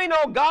 And how many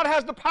know God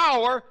has the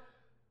power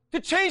to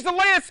change the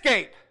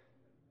landscape?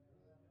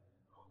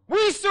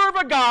 We serve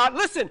a God,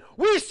 listen,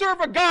 we serve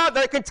a God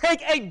that can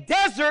take a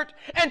desert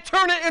and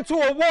turn it into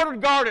a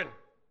watered garden.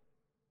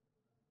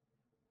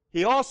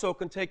 He also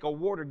can take a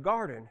watered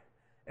garden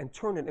and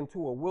turn it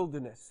into a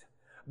wilderness.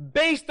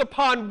 Based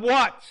upon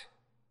what?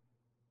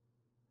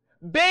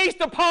 Based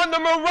upon the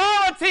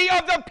morality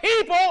of the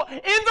people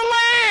in the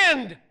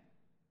land.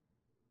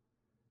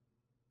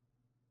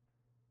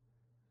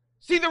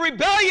 See, the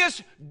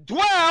rebellious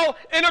dwell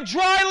in a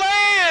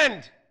dry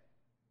land.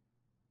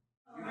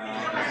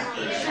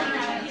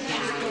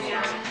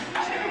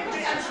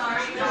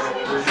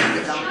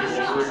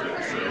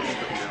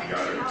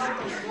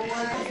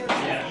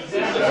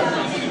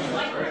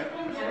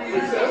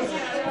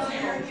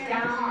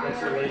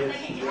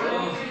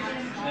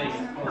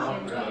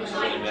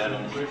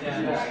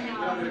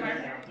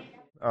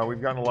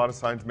 We've gotten a lot of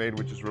signs made,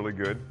 which is really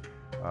good.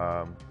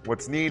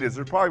 What's neat is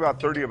there's probably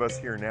about 30 of us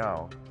here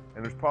now,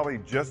 and there's probably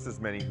just as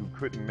many who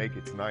couldn't make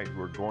it tonight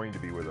who are going to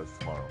be with us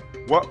tomorrow.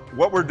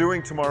 What we're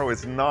doing tomorrow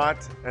is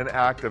not an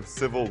act of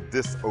civil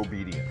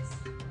disobedience.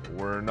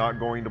 We're not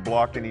going to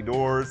block any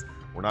doors.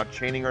 We're not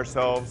chaining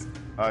ourselves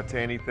to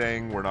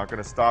anything. We're not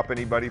going to stop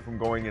anybody from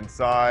going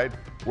inside.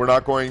 We're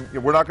not going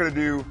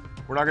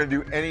to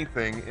do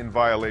anything in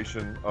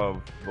violation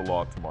of the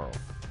law tomorrow.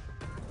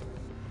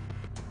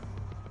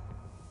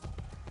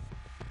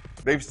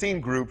 They've seen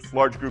groups,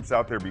 large groups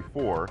out there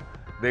before.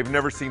 They've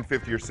never seen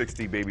 50 or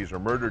 60 babies are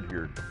murdered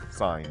here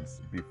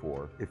signs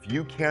before. If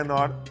you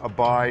cannot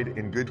abide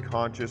in good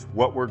conscience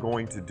what we're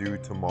going to do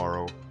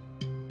tomorrow,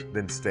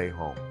 then stay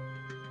home.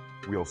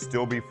 We'll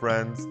still be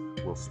friends.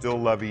 We'll still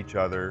love each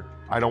other.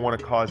 I don't want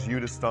to cause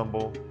you to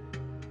stumble.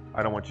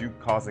 I don't want you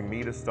causing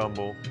me to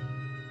stumble.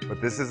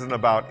 But this isn't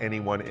about any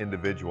one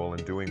individual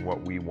and doing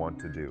what we want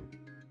to do.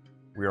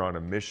 We are on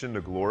a mission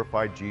to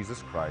glorify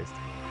Jesus Christ,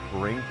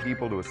 bring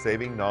people to a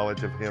saving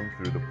knowledge of Him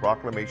through the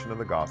proclamation of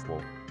the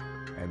gospel,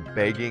 and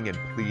begging and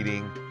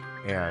pleading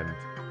and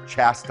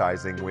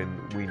chastising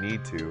when we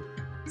need to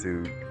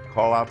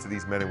call out to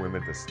these men and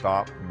women to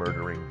stop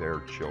murdering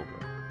their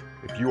children.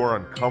 If you are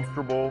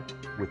uncomfortable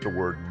with the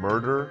word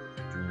murder,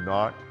 do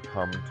not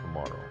come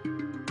tomorrow.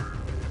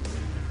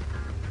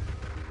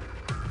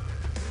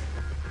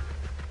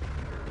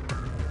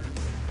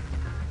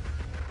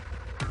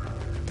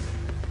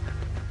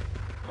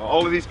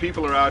 All of these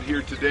people are out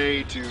here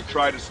today to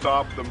try to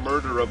stop the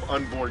murder of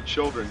unborn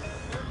children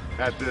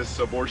at this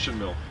abortion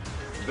mill.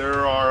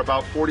 There are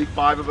about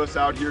 45 of us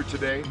out here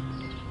today,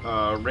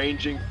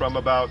 ranging from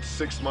about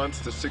 6 months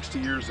to 60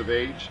 years of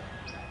age.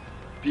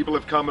 People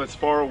have come as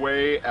far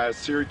away as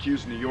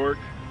Syracuse, New York,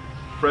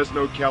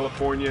 Fresno,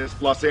 California,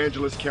 Los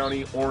Angeles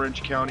County,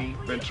 Orange County,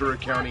 Ventura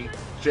County,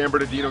 San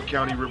Bernardino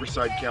County,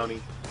 Riverside County,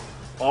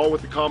 all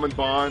with the common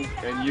bond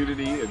and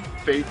unity and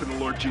faith in the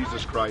Lord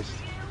Jesus Christ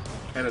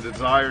and a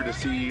desire to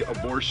see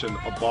abortion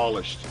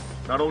abolished,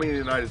 not only in the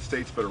United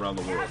States but around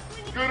the world.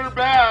 Good or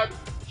bad,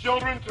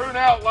 children turn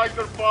out like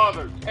their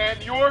fathers.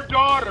 And your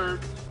daughters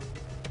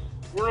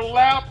were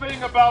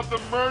laughing about the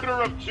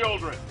murder of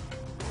children.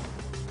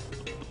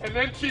 And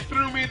then she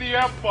threw me the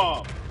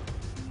F-bomb.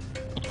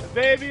 The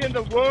baby in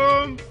the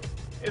womb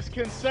is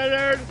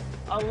considered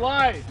a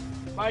life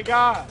by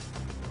God.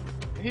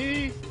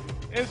 He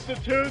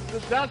institutes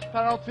the death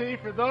penalty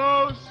for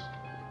those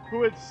who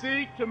would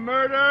seek to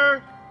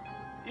murder,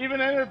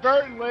 even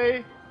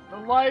inadvertently, the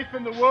life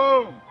in the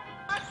womb.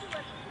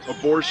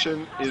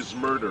 Abortion is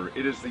murder.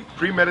 It is the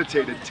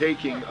premeditated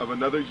taking of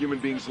another human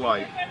being's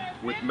life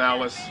with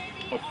malice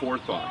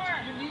aforethought.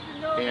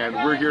 And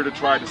we're here to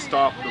try to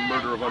stop the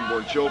murder of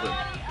unborn children.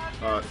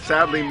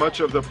 Sadly,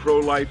 much of the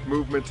pro-life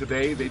movement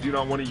today, they do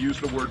not want to use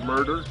the word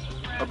murder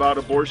about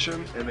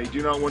abortion, and they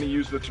do not want to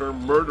use the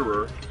term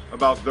murderer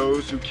about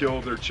those who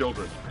kill their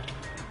children.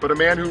 But a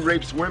man who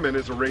rapes women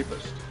is a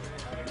rapist.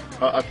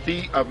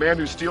 A man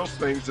who steals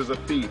things is a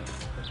thief.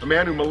 A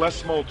man who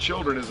molests small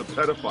children is a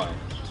pedophile.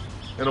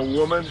 And a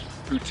woman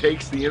who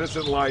takes the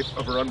innocent life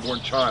of her unborn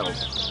child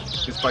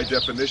is by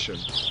definition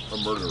a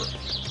murderer.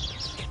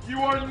 You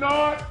are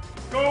not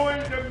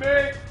going to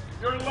make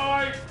your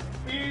life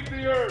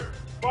easier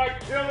by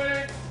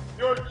killing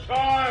your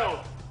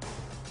child.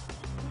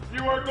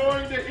 You are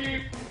going to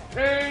heap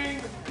pain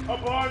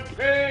upon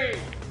pain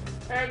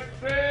and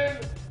sin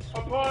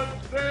upon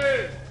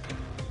sin.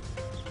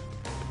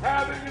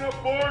 Having an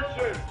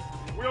abortion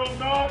will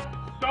not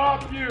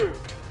stop you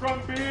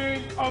from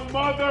being a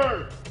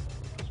mother.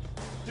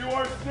 You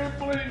are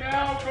simply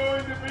now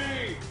going to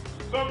be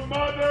the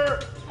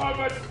mother of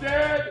a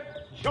dead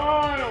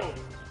child.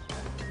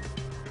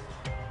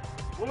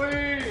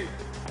 Please,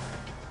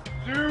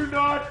 do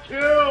not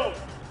kill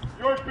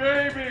your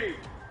baby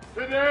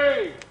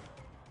today.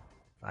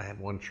 I had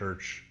one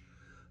church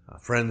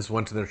Friends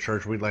went to their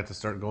church. We'd like to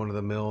start going to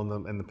the mill,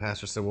 and the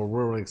pastor said, well,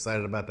 we're really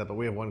excited about that, but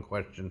we have one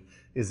question.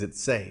 Is it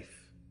safe?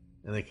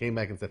 And they came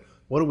back and said,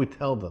 what do we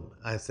tell them?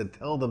 I said,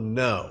 tell them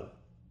no.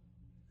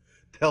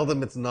 Tell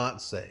them it's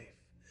not safe.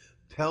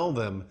 Tell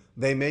them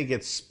they may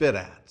get spit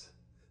at.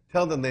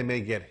 Tell them they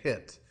may get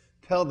hit.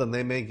 Tell them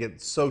they may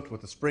get soaked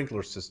with a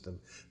sprinkler system.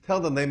 Tell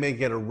them they may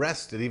get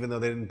arrested even though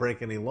they didn't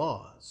break any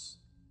laws.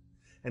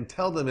 And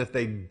tell them if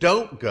they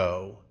don't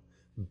go,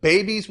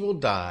 babies will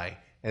die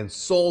and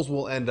souls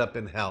will end up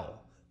in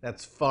hell.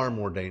 That's far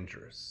more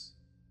dangerous.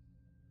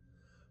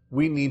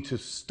 We need to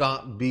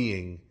stop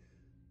being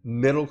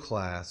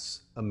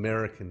middle-class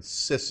American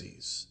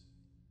sissies.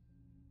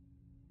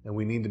 And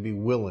we need to be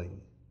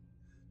willing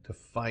to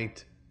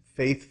fight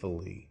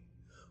faithfully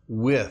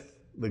with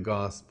the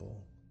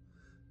gospel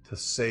to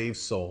save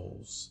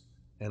souls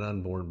and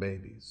unborn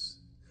babies.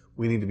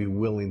 We need to be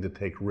willing to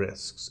take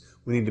risks.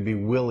 We need to be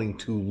willing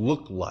to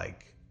look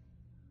like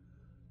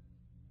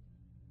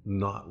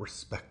not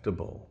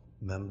respectable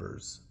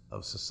members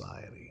of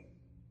society.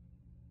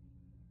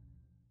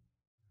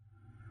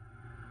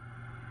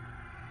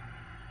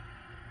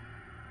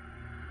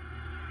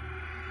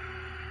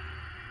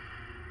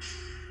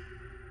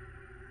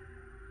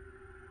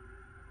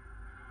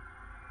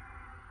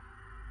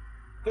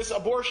 This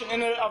abortion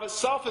in and of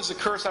itself is a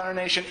curse on our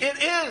nation.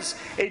 It is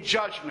a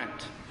judgment.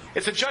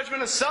 It's a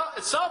judgment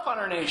itself on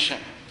our nation.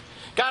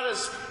 God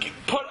has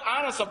put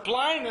on us a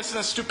blindness and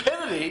a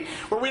stupidity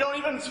where we don't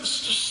even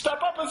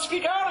step up and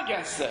speak out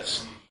against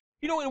this.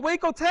 You know, in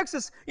Waco,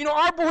 Texas, you know,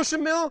 our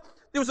abortion mill,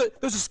 there was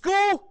a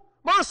school,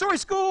 Montessori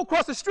school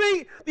across the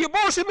street, the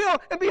abortion mill,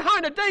 and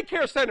behind a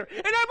daycare center.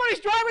 And everybody's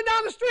driving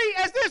down the street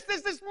as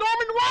this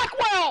Norman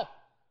Rockwell.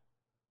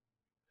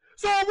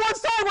 So on one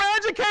side we're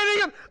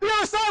educating them, the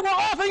other side we're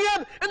offing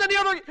them, and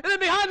then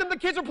behind them the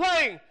kids are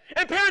playing.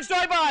 And parents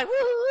drive by.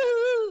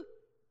 Woo-hoo-hoo.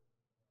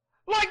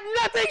 Like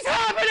nothing's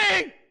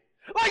happening!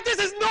 Like this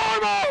is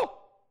normal!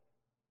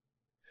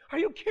 Are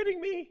you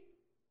kidding me?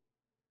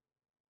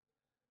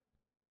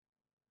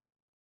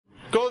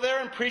 Go there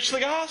and preach the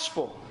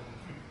gospel.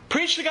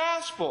 Preach the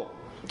gospel.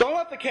 Don't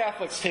let the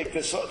Catholics take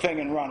this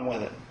thing and run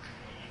with it.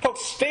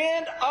 Folks,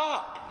 stand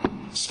up.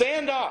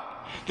 Stand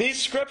up.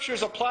 These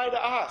scriptures apply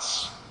to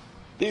us.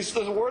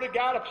 The Word of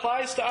God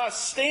applies to us.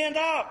 Stand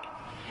up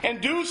and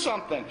do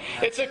something.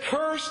 It's a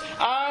curse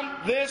on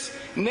this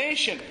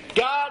nation.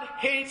 God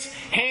hates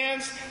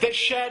hands that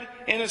shed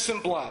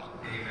innocent blood.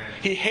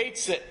 He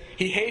hates it.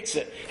 He hates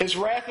it. His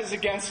wrath is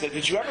against it.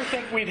 Did you ever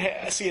think we'd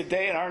see a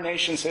day in our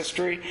nation's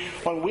history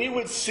when we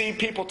would see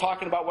people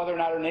talking about whether or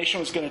not our nation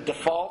was going to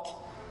default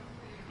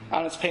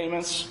on its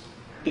payments?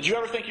 Did you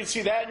ever think you'd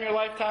see that in your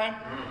lifetime?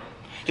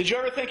 Did you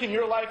ever think in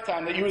your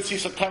lifetime that you would see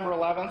September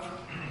 11th?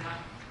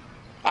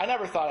 I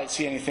never thought I'd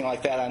see anything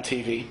like that on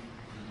TV.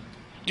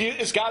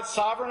 Is God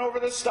sovereign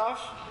over this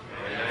stuff?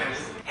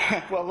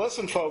 Well,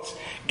 listen, folks.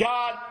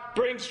 God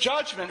brings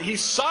judgment.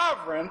 He's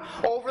sovereign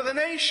over the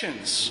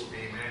nations.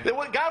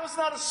 God was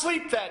not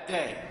asleep that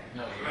day.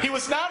 He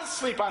was not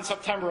asleep on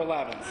September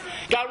 11th.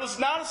 God was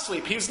not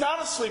asleep. He was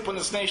not asleep when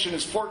this nation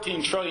is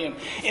 $14 trillion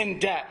in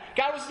debt.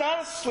 God was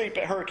not asleep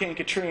at Hurricane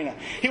Katrina.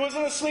 He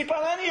wasn't asleep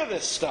on any of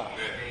this stuff.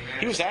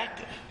 He was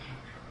active.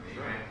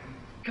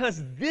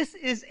 Because this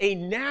is a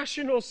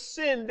national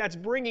sin that's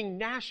bringing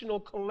national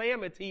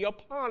calamity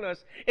upon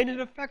us, and it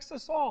affects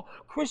us all,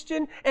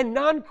 Christian and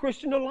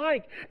non-Christian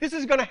alike. This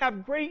is going to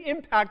have great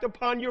impact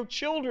upon your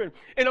children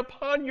and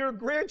upon your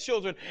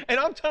grandchildren. And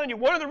I'm telling you,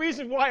 one of the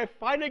reasons why I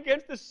fight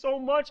against this so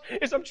much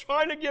is I'm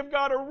trying to give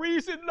God a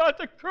reason not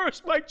to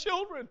curse my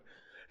children,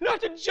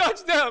 not to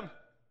judge them,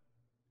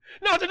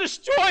 not to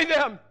destroy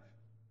them.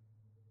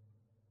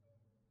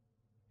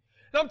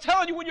 And I'm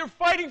telling you, when you're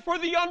fighting for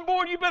the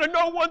unborn, you better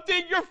know one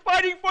thing. You're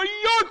fighting for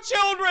your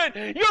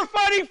children. You're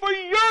fighting for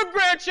your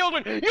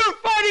grandchildren. You're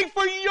fighting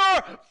for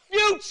your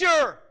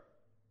future.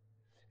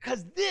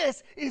 Because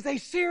this is a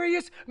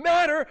serious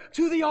matter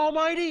to the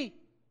Almighty.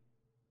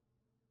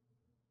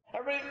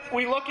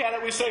 We look at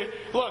it, we say,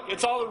 look,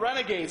 it's all the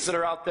renegades that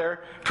are out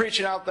there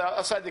preaching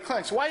outside the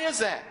clinics. Why is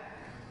that?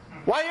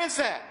 Why is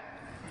that?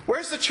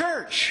 Where's the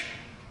church?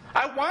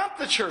 I want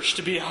the church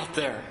to be out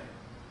there.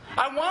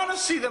 I want to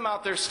see them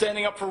out there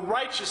standing up for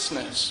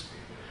righteousness.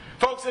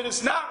 Folks, it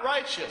is not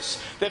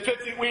righteous that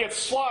we have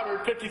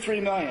slaughtered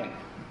 53 million.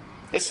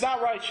 It's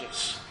not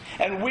righteous.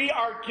 And we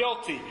are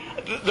guilty.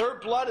 Their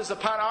blood is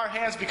upon our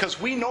hands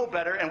because we know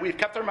better and we've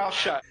kept our mouths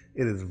shut.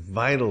 It is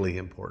vitally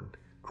important,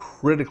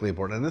 critically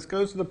important, and this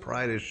goes to the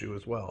pride issue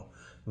as well.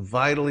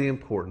 Vitally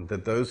important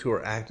that those who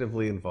are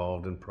actively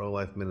involved in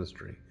pro-life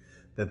ministry,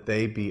 that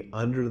they be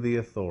under the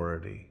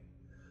authority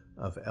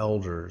of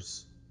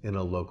elders in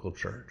a local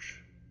church.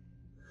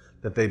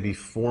 That they be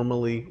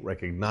formally,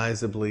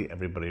 recognizably,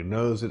 everybody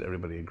knows it,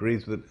 everybody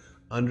agrees with it,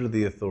 under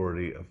the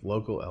authority of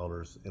local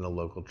elders in a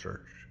local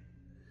church.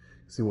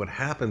 See, what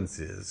happens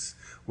is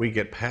we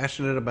get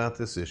passionate about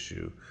this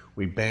issue,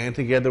 we band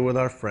together with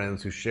our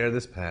friends who share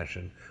this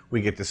passion,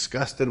 we get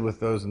disgusted with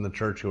those in the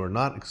church who are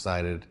not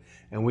excited,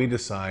 and we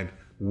decide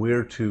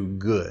we're too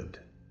good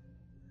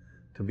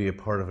to to be a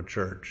part of a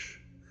church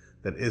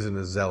that isn't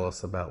as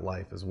zealous about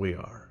life as we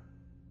are.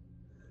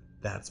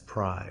 That's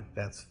pride,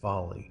 that's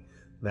folly,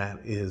 that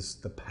is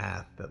the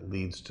path that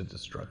leads to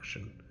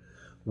destruction.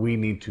 We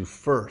need to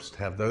first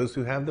have those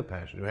who have the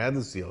passion, who have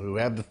the zeal, who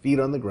have the feet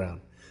on the ground.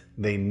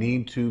 They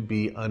need to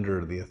be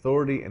under the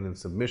authority and in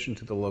submission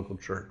to the local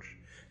church.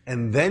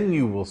 And then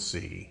you will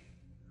see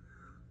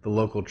the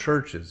local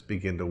churches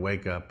begin to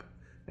wake up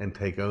and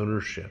take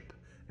ownership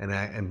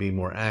and be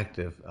more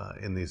active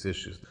in these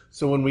issues.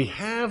 So when we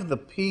have the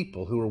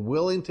people who are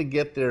willing to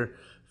get their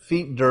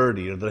feet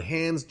dirty or their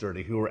hands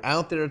dirty, who are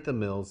out there at the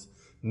mills,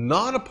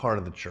 not a part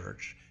of the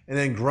church, and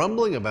then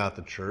grumbling about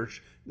the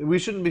church, we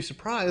shouldn't be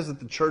surprised that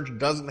the church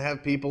doesn't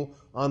have people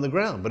on the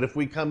ground. But if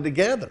we come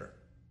together,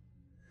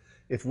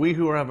 if we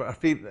who have our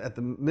feet at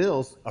the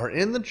mills are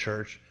in the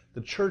church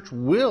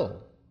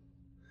will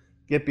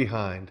get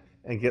behind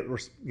and get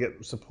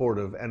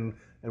supportive and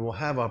we'll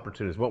have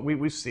opportunities. What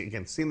we've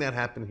seen that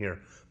happen here.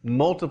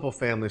 Multiple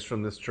families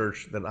from this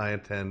church that I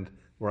attend,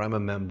 where I'm a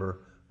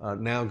member,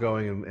 now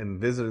going and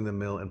visiting the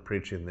mill and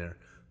preaching there.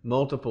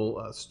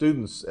 Multiple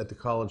students at the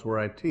college where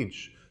I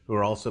teach who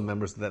are also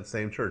members of that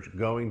same church,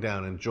 going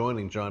down and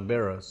joining John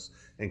Barros,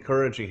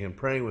 encouraging him,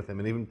 praying with him,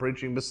 and even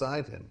preaching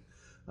beside him.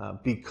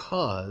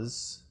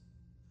 Because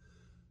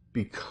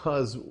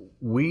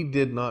we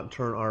did not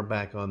turn our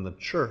back on the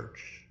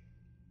church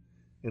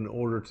in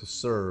order to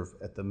serve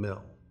at the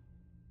mill.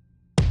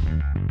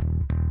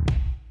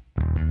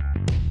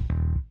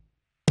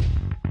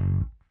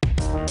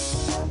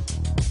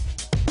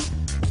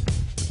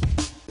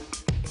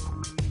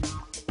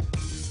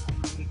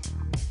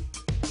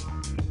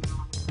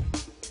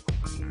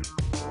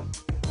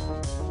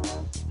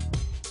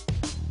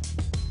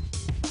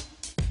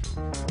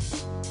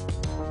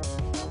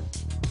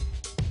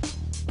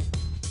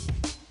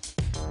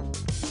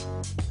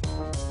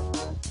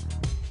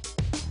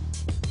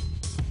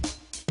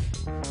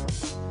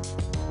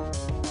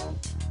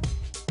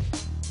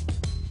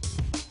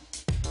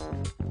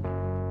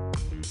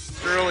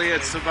 Early,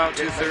 it's about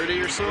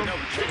 2:30 or so.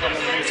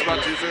 It's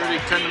about 2:30,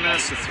 10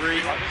 minutes to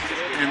 3,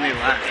 and they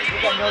left.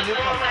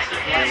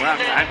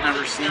 I've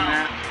never seen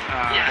that.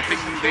 I think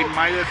they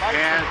might have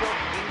had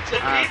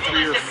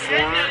 3 or 4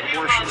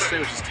 abortions today,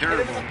 which is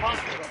terrible.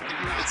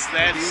 It's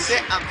that easy.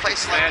 Sit on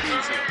place that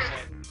easy.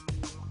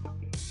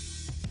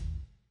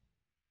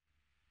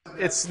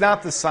 It's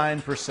not the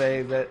sign per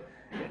se that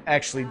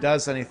actually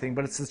does anything,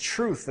 but it's the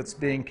truth that's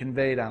being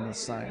conveyed on the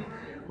sign.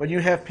 When you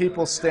have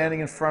people standing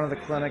in front of the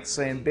clinic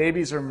saying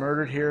babies are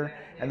murdered here,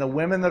 and the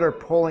women that are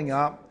pulling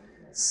up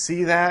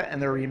see that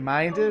and they're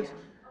reminded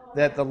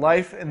that the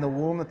life in the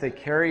womb that they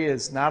carry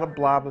is not a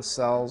blob of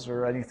cells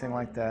or anything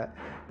like that,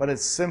 but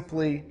it's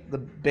simply the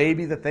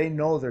baby that they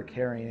know they're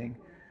carrying.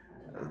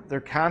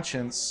 Their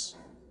conscience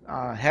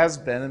has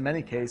been, in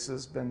many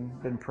cases,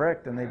 been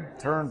pricked, and they've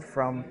turned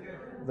from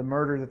the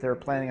murder that they're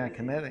planning on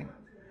committing.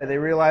 They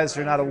realize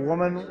they're not a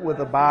woman with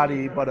a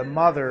body, but a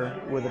mother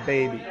with a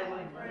baby.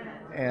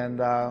 And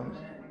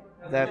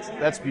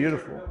that's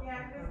beautiful.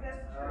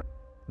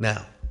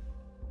 Now,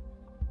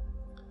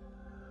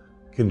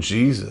 can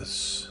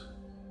Jesus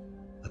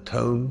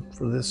atone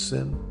for this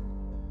sin?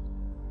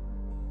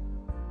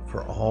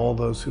 For all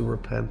those who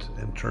repent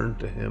and turn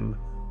to him,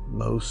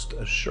 most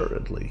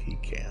assuredly he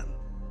can.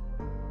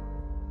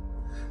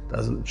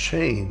 Doesn't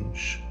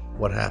change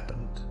what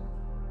happened.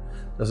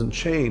 Doesn't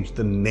change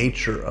the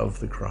nature of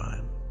the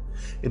crime.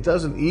 It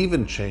doesn't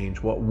even change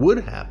what would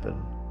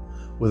happen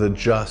with a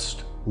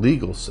just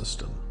legal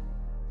system.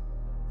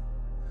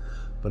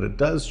 But it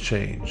does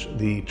change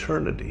the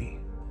eternity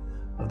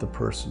of the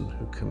person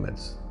who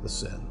commits the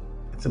sin.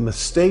 It's a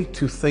mistake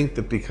to think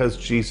that because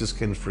Jesus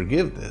can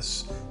forgive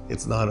this,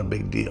 it's not a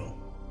big deal.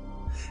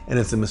 And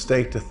it's a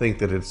mistake to think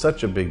that it's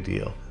such a big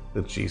deal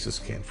that Jesus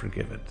can't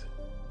forgive it.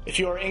 If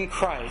you are in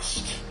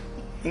Christ,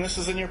 and this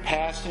is in your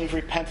past, and you've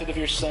repented of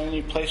your sin, and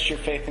you've placed your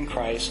faith in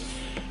Christ,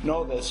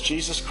 know this: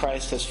 Jesus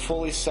Christ has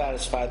fully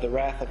satisfied the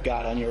wrath of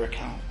God on your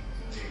account.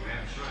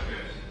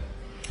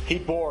 He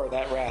bore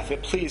that wrath.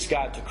 It pleased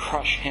God to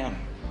crush him,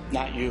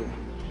 not you,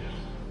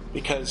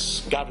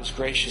 because God was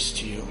gracious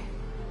to you.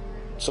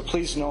 So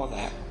please know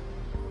that.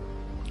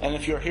 And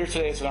if you're here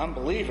today as an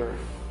unbeliever,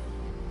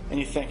 and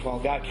you think, well,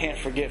 God can't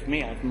forgive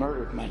me, I've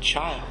murdered my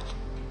child,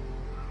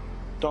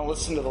 don't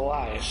listen to the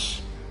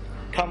lies.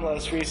 Come, let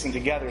us reason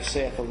together,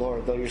 saith the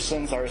Lord. Though your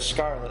sins are as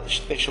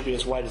scarlet, they shall be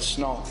as white as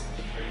snow.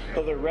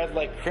 Though they're red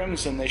like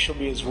crimson, they shall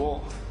be as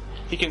wool.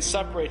 He can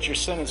separate your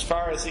sin as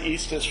far as the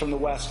east is from the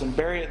west and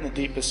bury it in the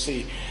deepest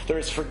sea. There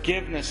is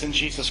forgiveness in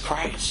Jesus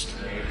Christ.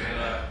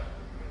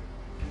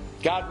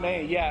 God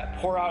may yet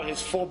pour out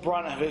his full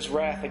brunt of his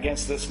wrath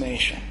against this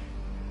nation.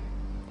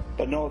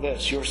 But know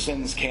this: your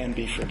sins can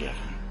be forgiven.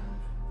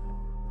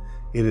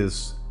 It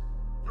is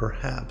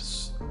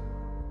perhaps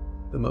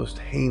the most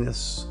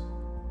heinous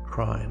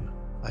crime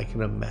I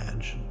can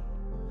imagine.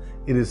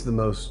 It is the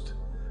most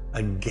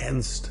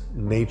against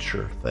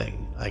nature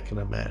thing I can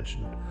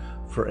imagine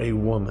for a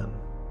woman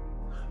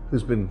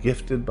who's been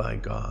gifted by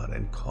God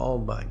and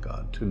called by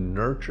God to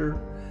nurture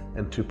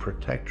and to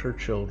protect her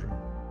children,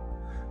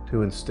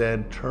 to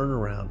instead turn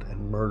around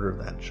and murder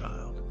that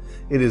child.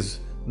 It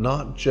is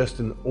not just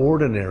an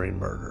ordinary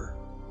murder.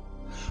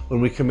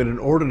 When we commit an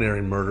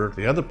ordinary murder,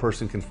 the other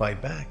person can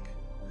fight back.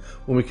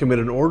 When we commit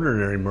an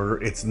ordinary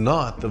murder, it's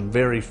not the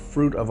very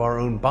fruit of our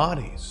own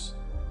bodies.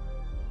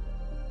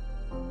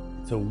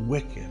 It's a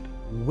wicked,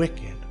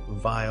 wicked,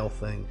 vile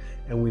thing,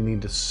 and we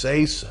need to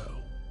say so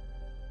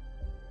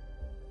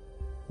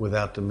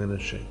without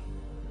diminishing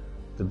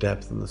the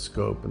depth and the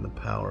scope and the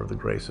power of the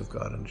grace of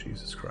God in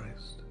Jesus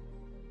Christ.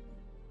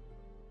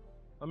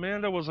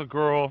 Amanda was a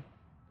girl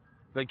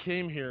that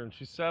came here, and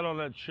she sat on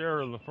that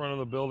chair in the front of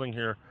the building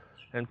here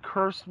and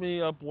cursed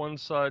me up one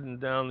side and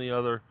down the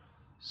other,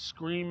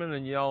 screaming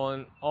and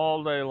yelling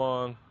all day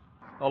long.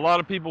 A lot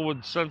of people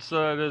would sense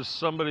that as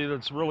somebody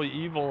that's really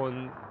evil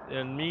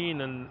and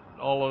mean and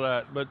all of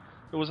that, but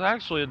it was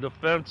actually a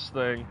defense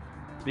thing,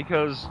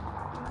 because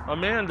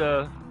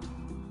Amanda,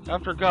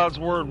 after God's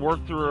word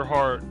worked through her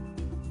heart,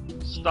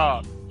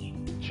 stopped,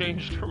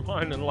 changed her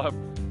mind and left,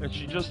 and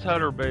she just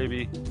had her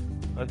baby,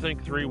 I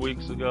think 3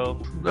 weeks ago.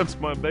 That's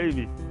my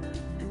baby.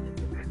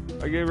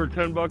 I gave her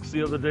 $10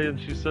 the other day and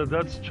she said,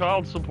 "That's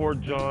child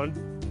support, John."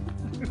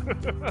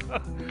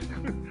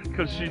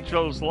 Because she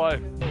chose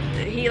life.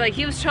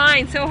 He was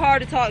trying so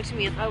hard to talk to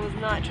me. I was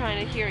not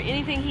trying to hear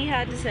anything he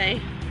had to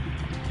say.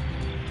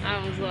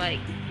 I was like,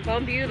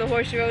 bump you, the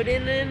horse you rode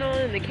in on,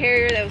 and the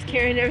carrier that was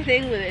carrying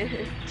everything with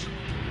it.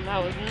 I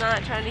was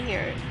not trying to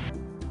hear it.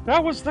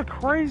 That was the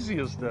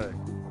craziest day.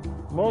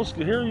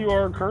 Here you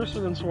are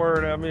cursing and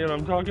swearing at me, and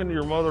I'm talking to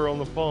your mother on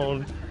the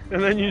phone,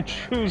 and then you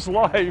choose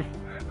life.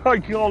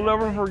 I'll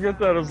never forget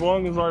that as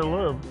long as I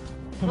live.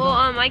 Well,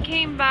 I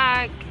came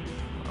back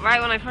right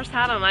when I first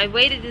had him. I was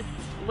waiting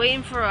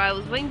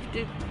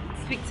to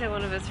speak to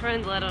one of his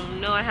friends, let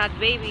him know I had the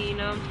baby, you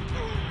know.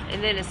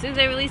 And then as soon as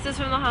they released us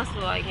from the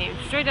hospital, I came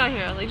straight down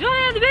here. I was like, "John,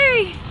 I had the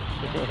baby."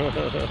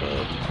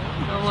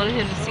 I wanted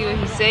him to see what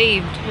he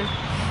saved.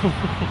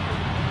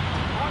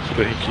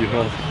 Thank you,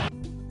 huh?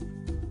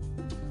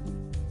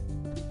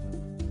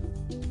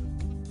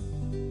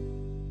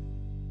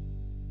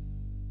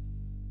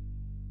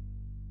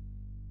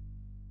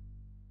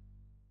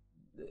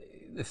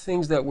 The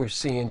things that we're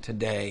seeing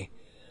today,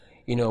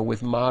 you know,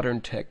 with modern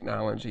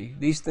technology,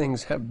 these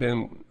things have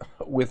been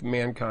with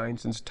mankind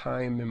since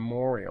time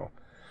immemorial.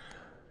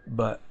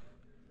 But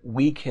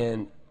we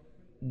can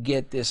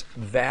get this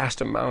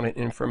vast amount of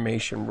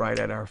information right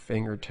at our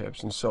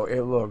fingertips. And so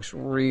it looks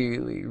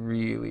really,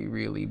 really,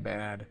 really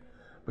bad.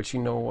 But you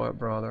know what,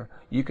 brother?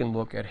 You can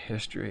look at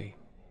history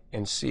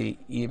and see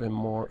even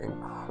more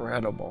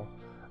incredible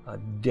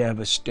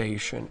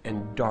devastation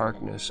and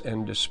darkness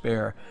and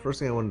despair. First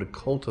thing I wanted to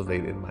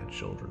cultivate in my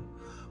children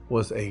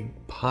was a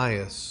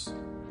pious,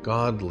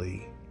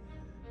 godly,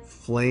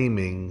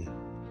 flaming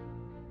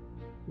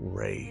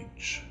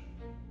rage.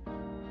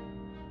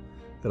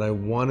 That I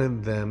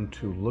wanted them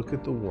to look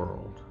at the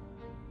world,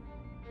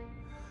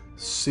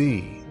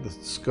 see the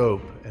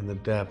scope and the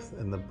depth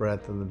and the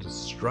breadth and the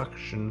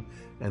destruction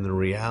and the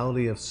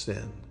reality of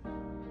sin,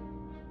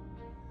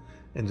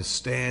 and to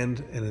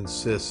stand and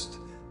insist,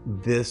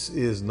 this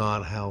is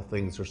not how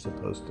things are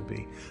supposed to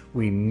be.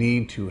 We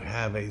need to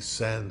have a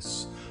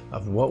sense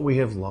of what we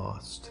have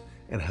lost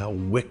and how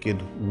wicked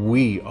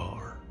we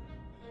are.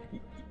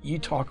 You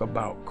talk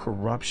about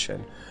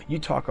corruption, you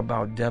talk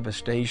about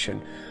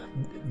devastation.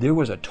 There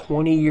was a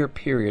 20-year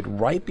period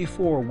right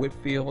before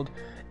Whitefield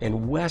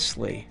and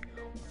Wesley,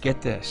 get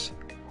this,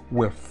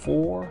 where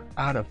 4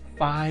 out of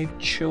 5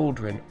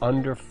 children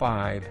under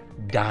 5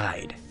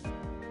 died.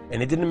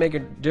 And it didn't make a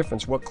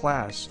difference what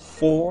class.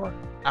 4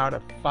 out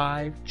of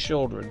 5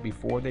 children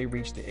before they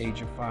reached the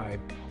age of 5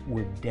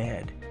 were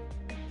dead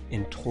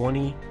in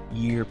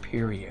 20-year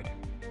period.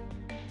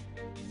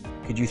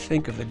 Could you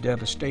think of the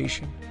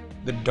devastation,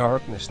 the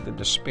darkness, the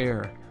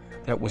despair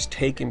that was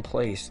taking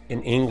place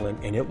in England,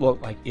 and it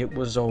looked like it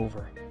was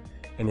over.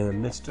 And in the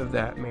midst of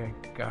that, man,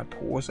 God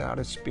pours out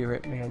His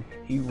Spirit, man.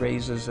 He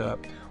raises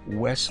up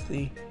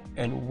Wesley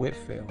and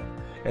Whitefield,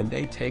 and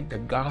they take the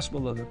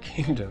gospel of the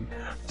kingdom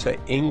to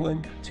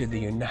England, to the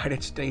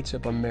United States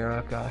of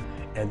America,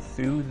 and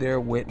through their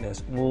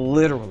witness,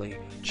 literally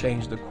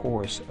change the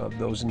course of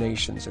those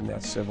nations and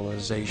that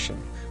civilization.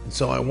 And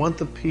so I want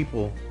the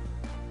people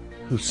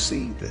who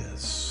see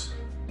this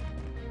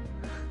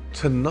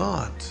to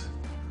not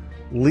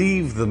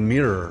leave the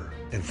mirror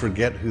and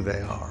forget who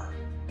they are.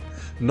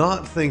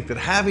 Not think that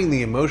having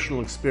the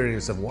emotional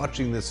experience of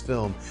watching this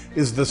film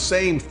is the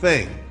same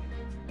thing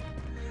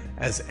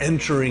as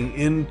entering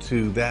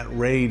into that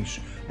rage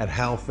at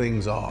how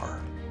things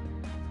are.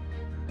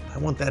 I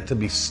want that to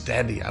be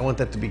steady. I want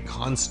that to be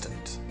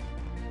constant.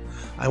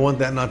 I want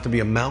that not to be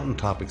a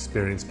mountaintop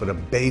experience, but a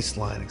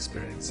baseline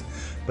experience.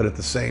 But at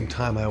the same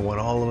time, I want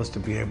all of us to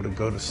be able to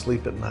go to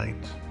sleep at night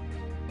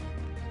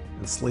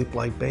and sleep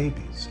like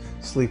babies,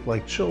 sleep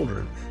like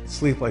children,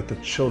 sleep like the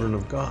children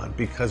of God,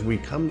 because we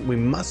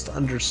must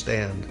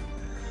understand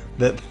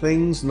that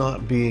things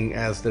not being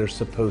as they're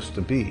supposed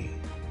to be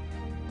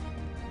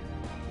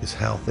is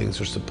how things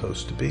are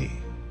supposed to be.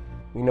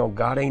 We know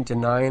God ain't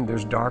denying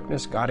there's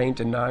darkness. God ain't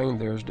denying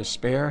there's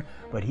despair.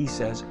 But he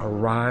says,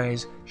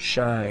 arise,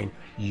 shine.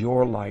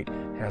 Your light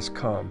has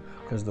come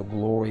because the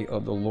glory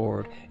of the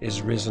Lord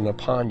is risen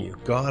upon you.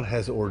 God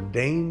has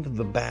ordained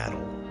the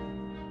battle,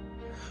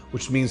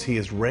 which means he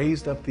has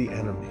raised up the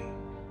enemy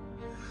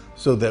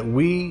so that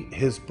we,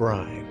 his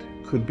bride,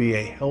 could be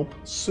a help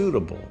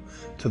suitable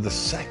to the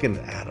second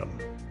Adam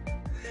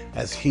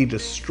as he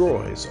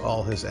destroys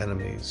all his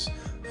enemies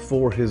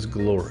for his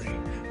glory,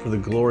 for the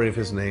glory of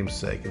his name's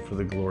sake and for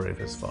the glory of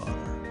his Father.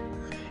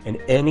 And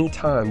any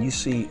time you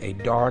see a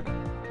dark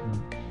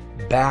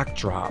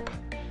backdrop,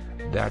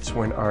 that's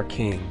when our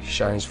King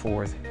shines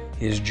forth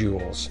his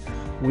jewels.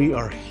 We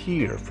are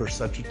here for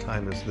such a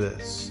time as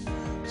this,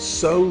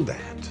 so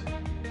that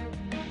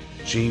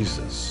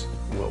Jesus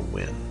will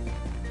win.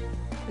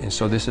 And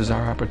so this is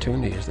our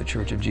opportunity as the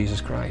Church of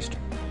Jesus Christ.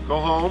 Go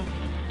home.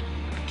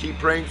 Keep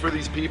praying for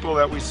these people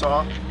that we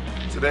saw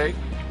today.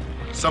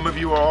 Some of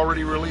you are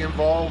already really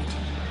involved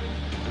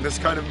in this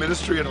kind of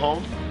ministry at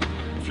home.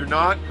 If you're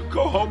not,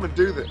 go home and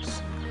do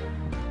this.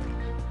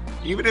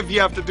 Even if you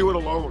have to do it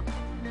alone,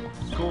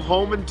 go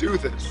home and do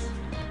this.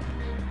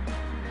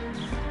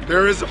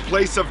 There is a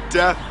place of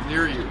death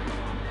near you.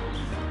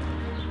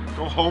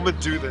 Go home and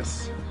do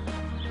this.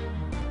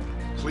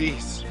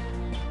 Please.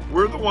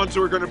 We're the ones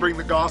who are going to bring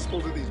the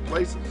gospel to these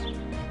places.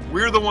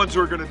 We're the ones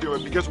who are going to do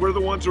it because we're the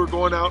ones who are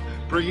going out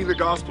bringing the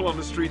gospel on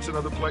the streets and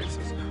other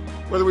places.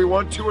 Whether we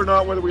want to or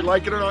not, whether we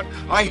like it or not.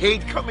 I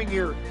hate coming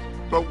here,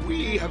 but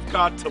we have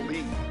got to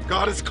leave.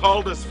 God has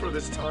called us for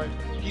this time.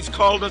 He's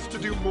called us to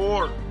do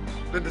more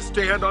than to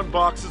stand on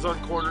boxes on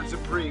corners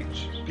and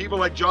preach. People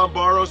like John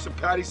Barros and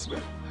Patty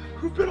Smith,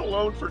 who've been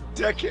alone for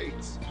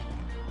decades,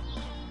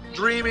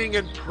 dreaming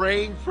and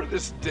praying for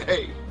this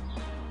day.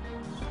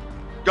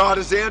 God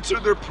has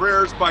answered their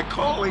prayers by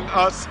calling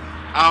us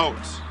out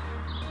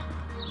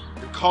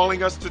and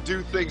calling us to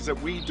do things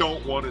that we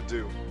don't want to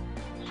do.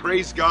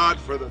 Praise God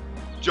for the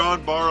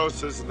John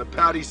Barroses and the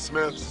Patty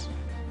Smiths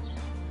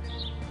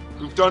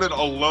who've done it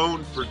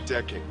alone for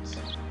decades.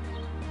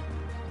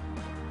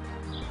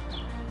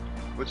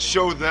 Let's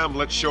show them,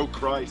 let's show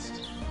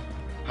Christ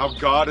how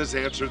God has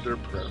answered their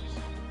prayers.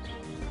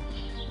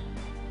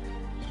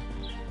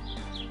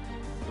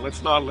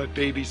 Let's not let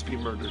babies be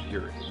murdered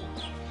here anymore.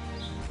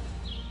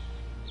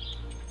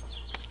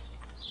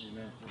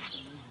 Amen.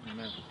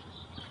 Amen.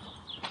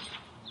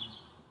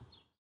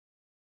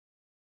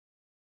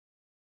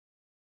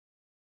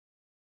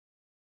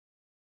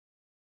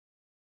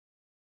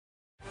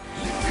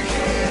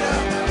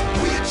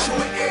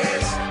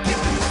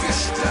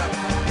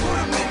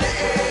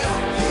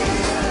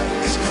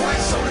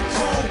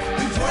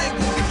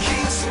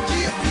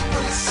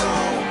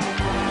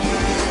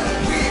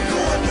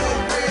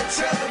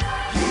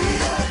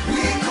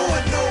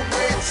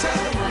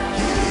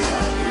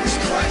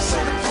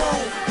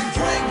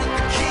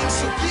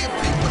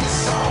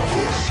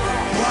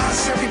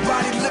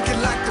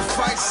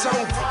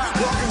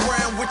 Walking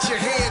around with your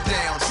head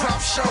down,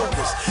 drop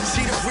shoulders.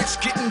 See the rich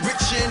getting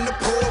richer and the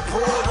poor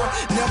poorer.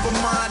 Never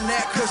mind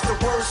that, cause the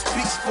word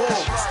speaks for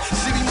us.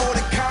 See, we more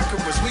than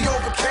conquerors, we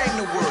overcame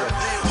the world.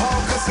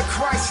 All cause of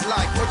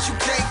Christ-like, but you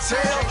can't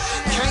tell.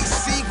 Can't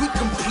see, we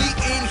complete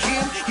in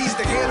him. He's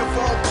the head of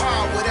all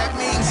power, that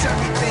means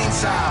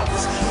everything's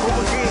ours. Go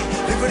ahead,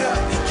 live it up,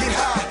 get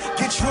high,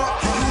 get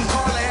drunk. You can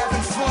call it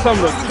having fun.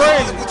 Something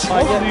crazy. Most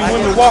of these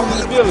women walking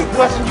the building,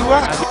 blessing you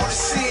out.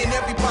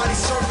 Everybody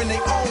serving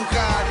their own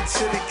God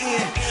until the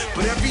end.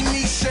 But every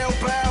knee shall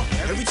bow,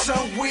 every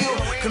tongue will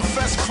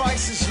confess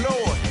Christ is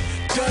Lord.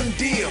 Done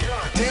deal.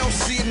 They don't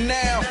see it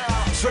now,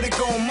 so they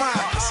gon'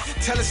 mock us.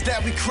 Tell us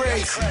that we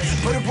crazy,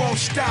 but it won't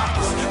stop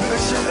us.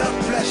 Bless your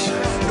love, bless you,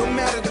 no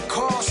matter the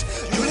cost.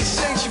 You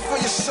exchange you for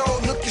your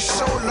soul, look, you're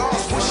so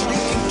lost. Wish you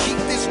can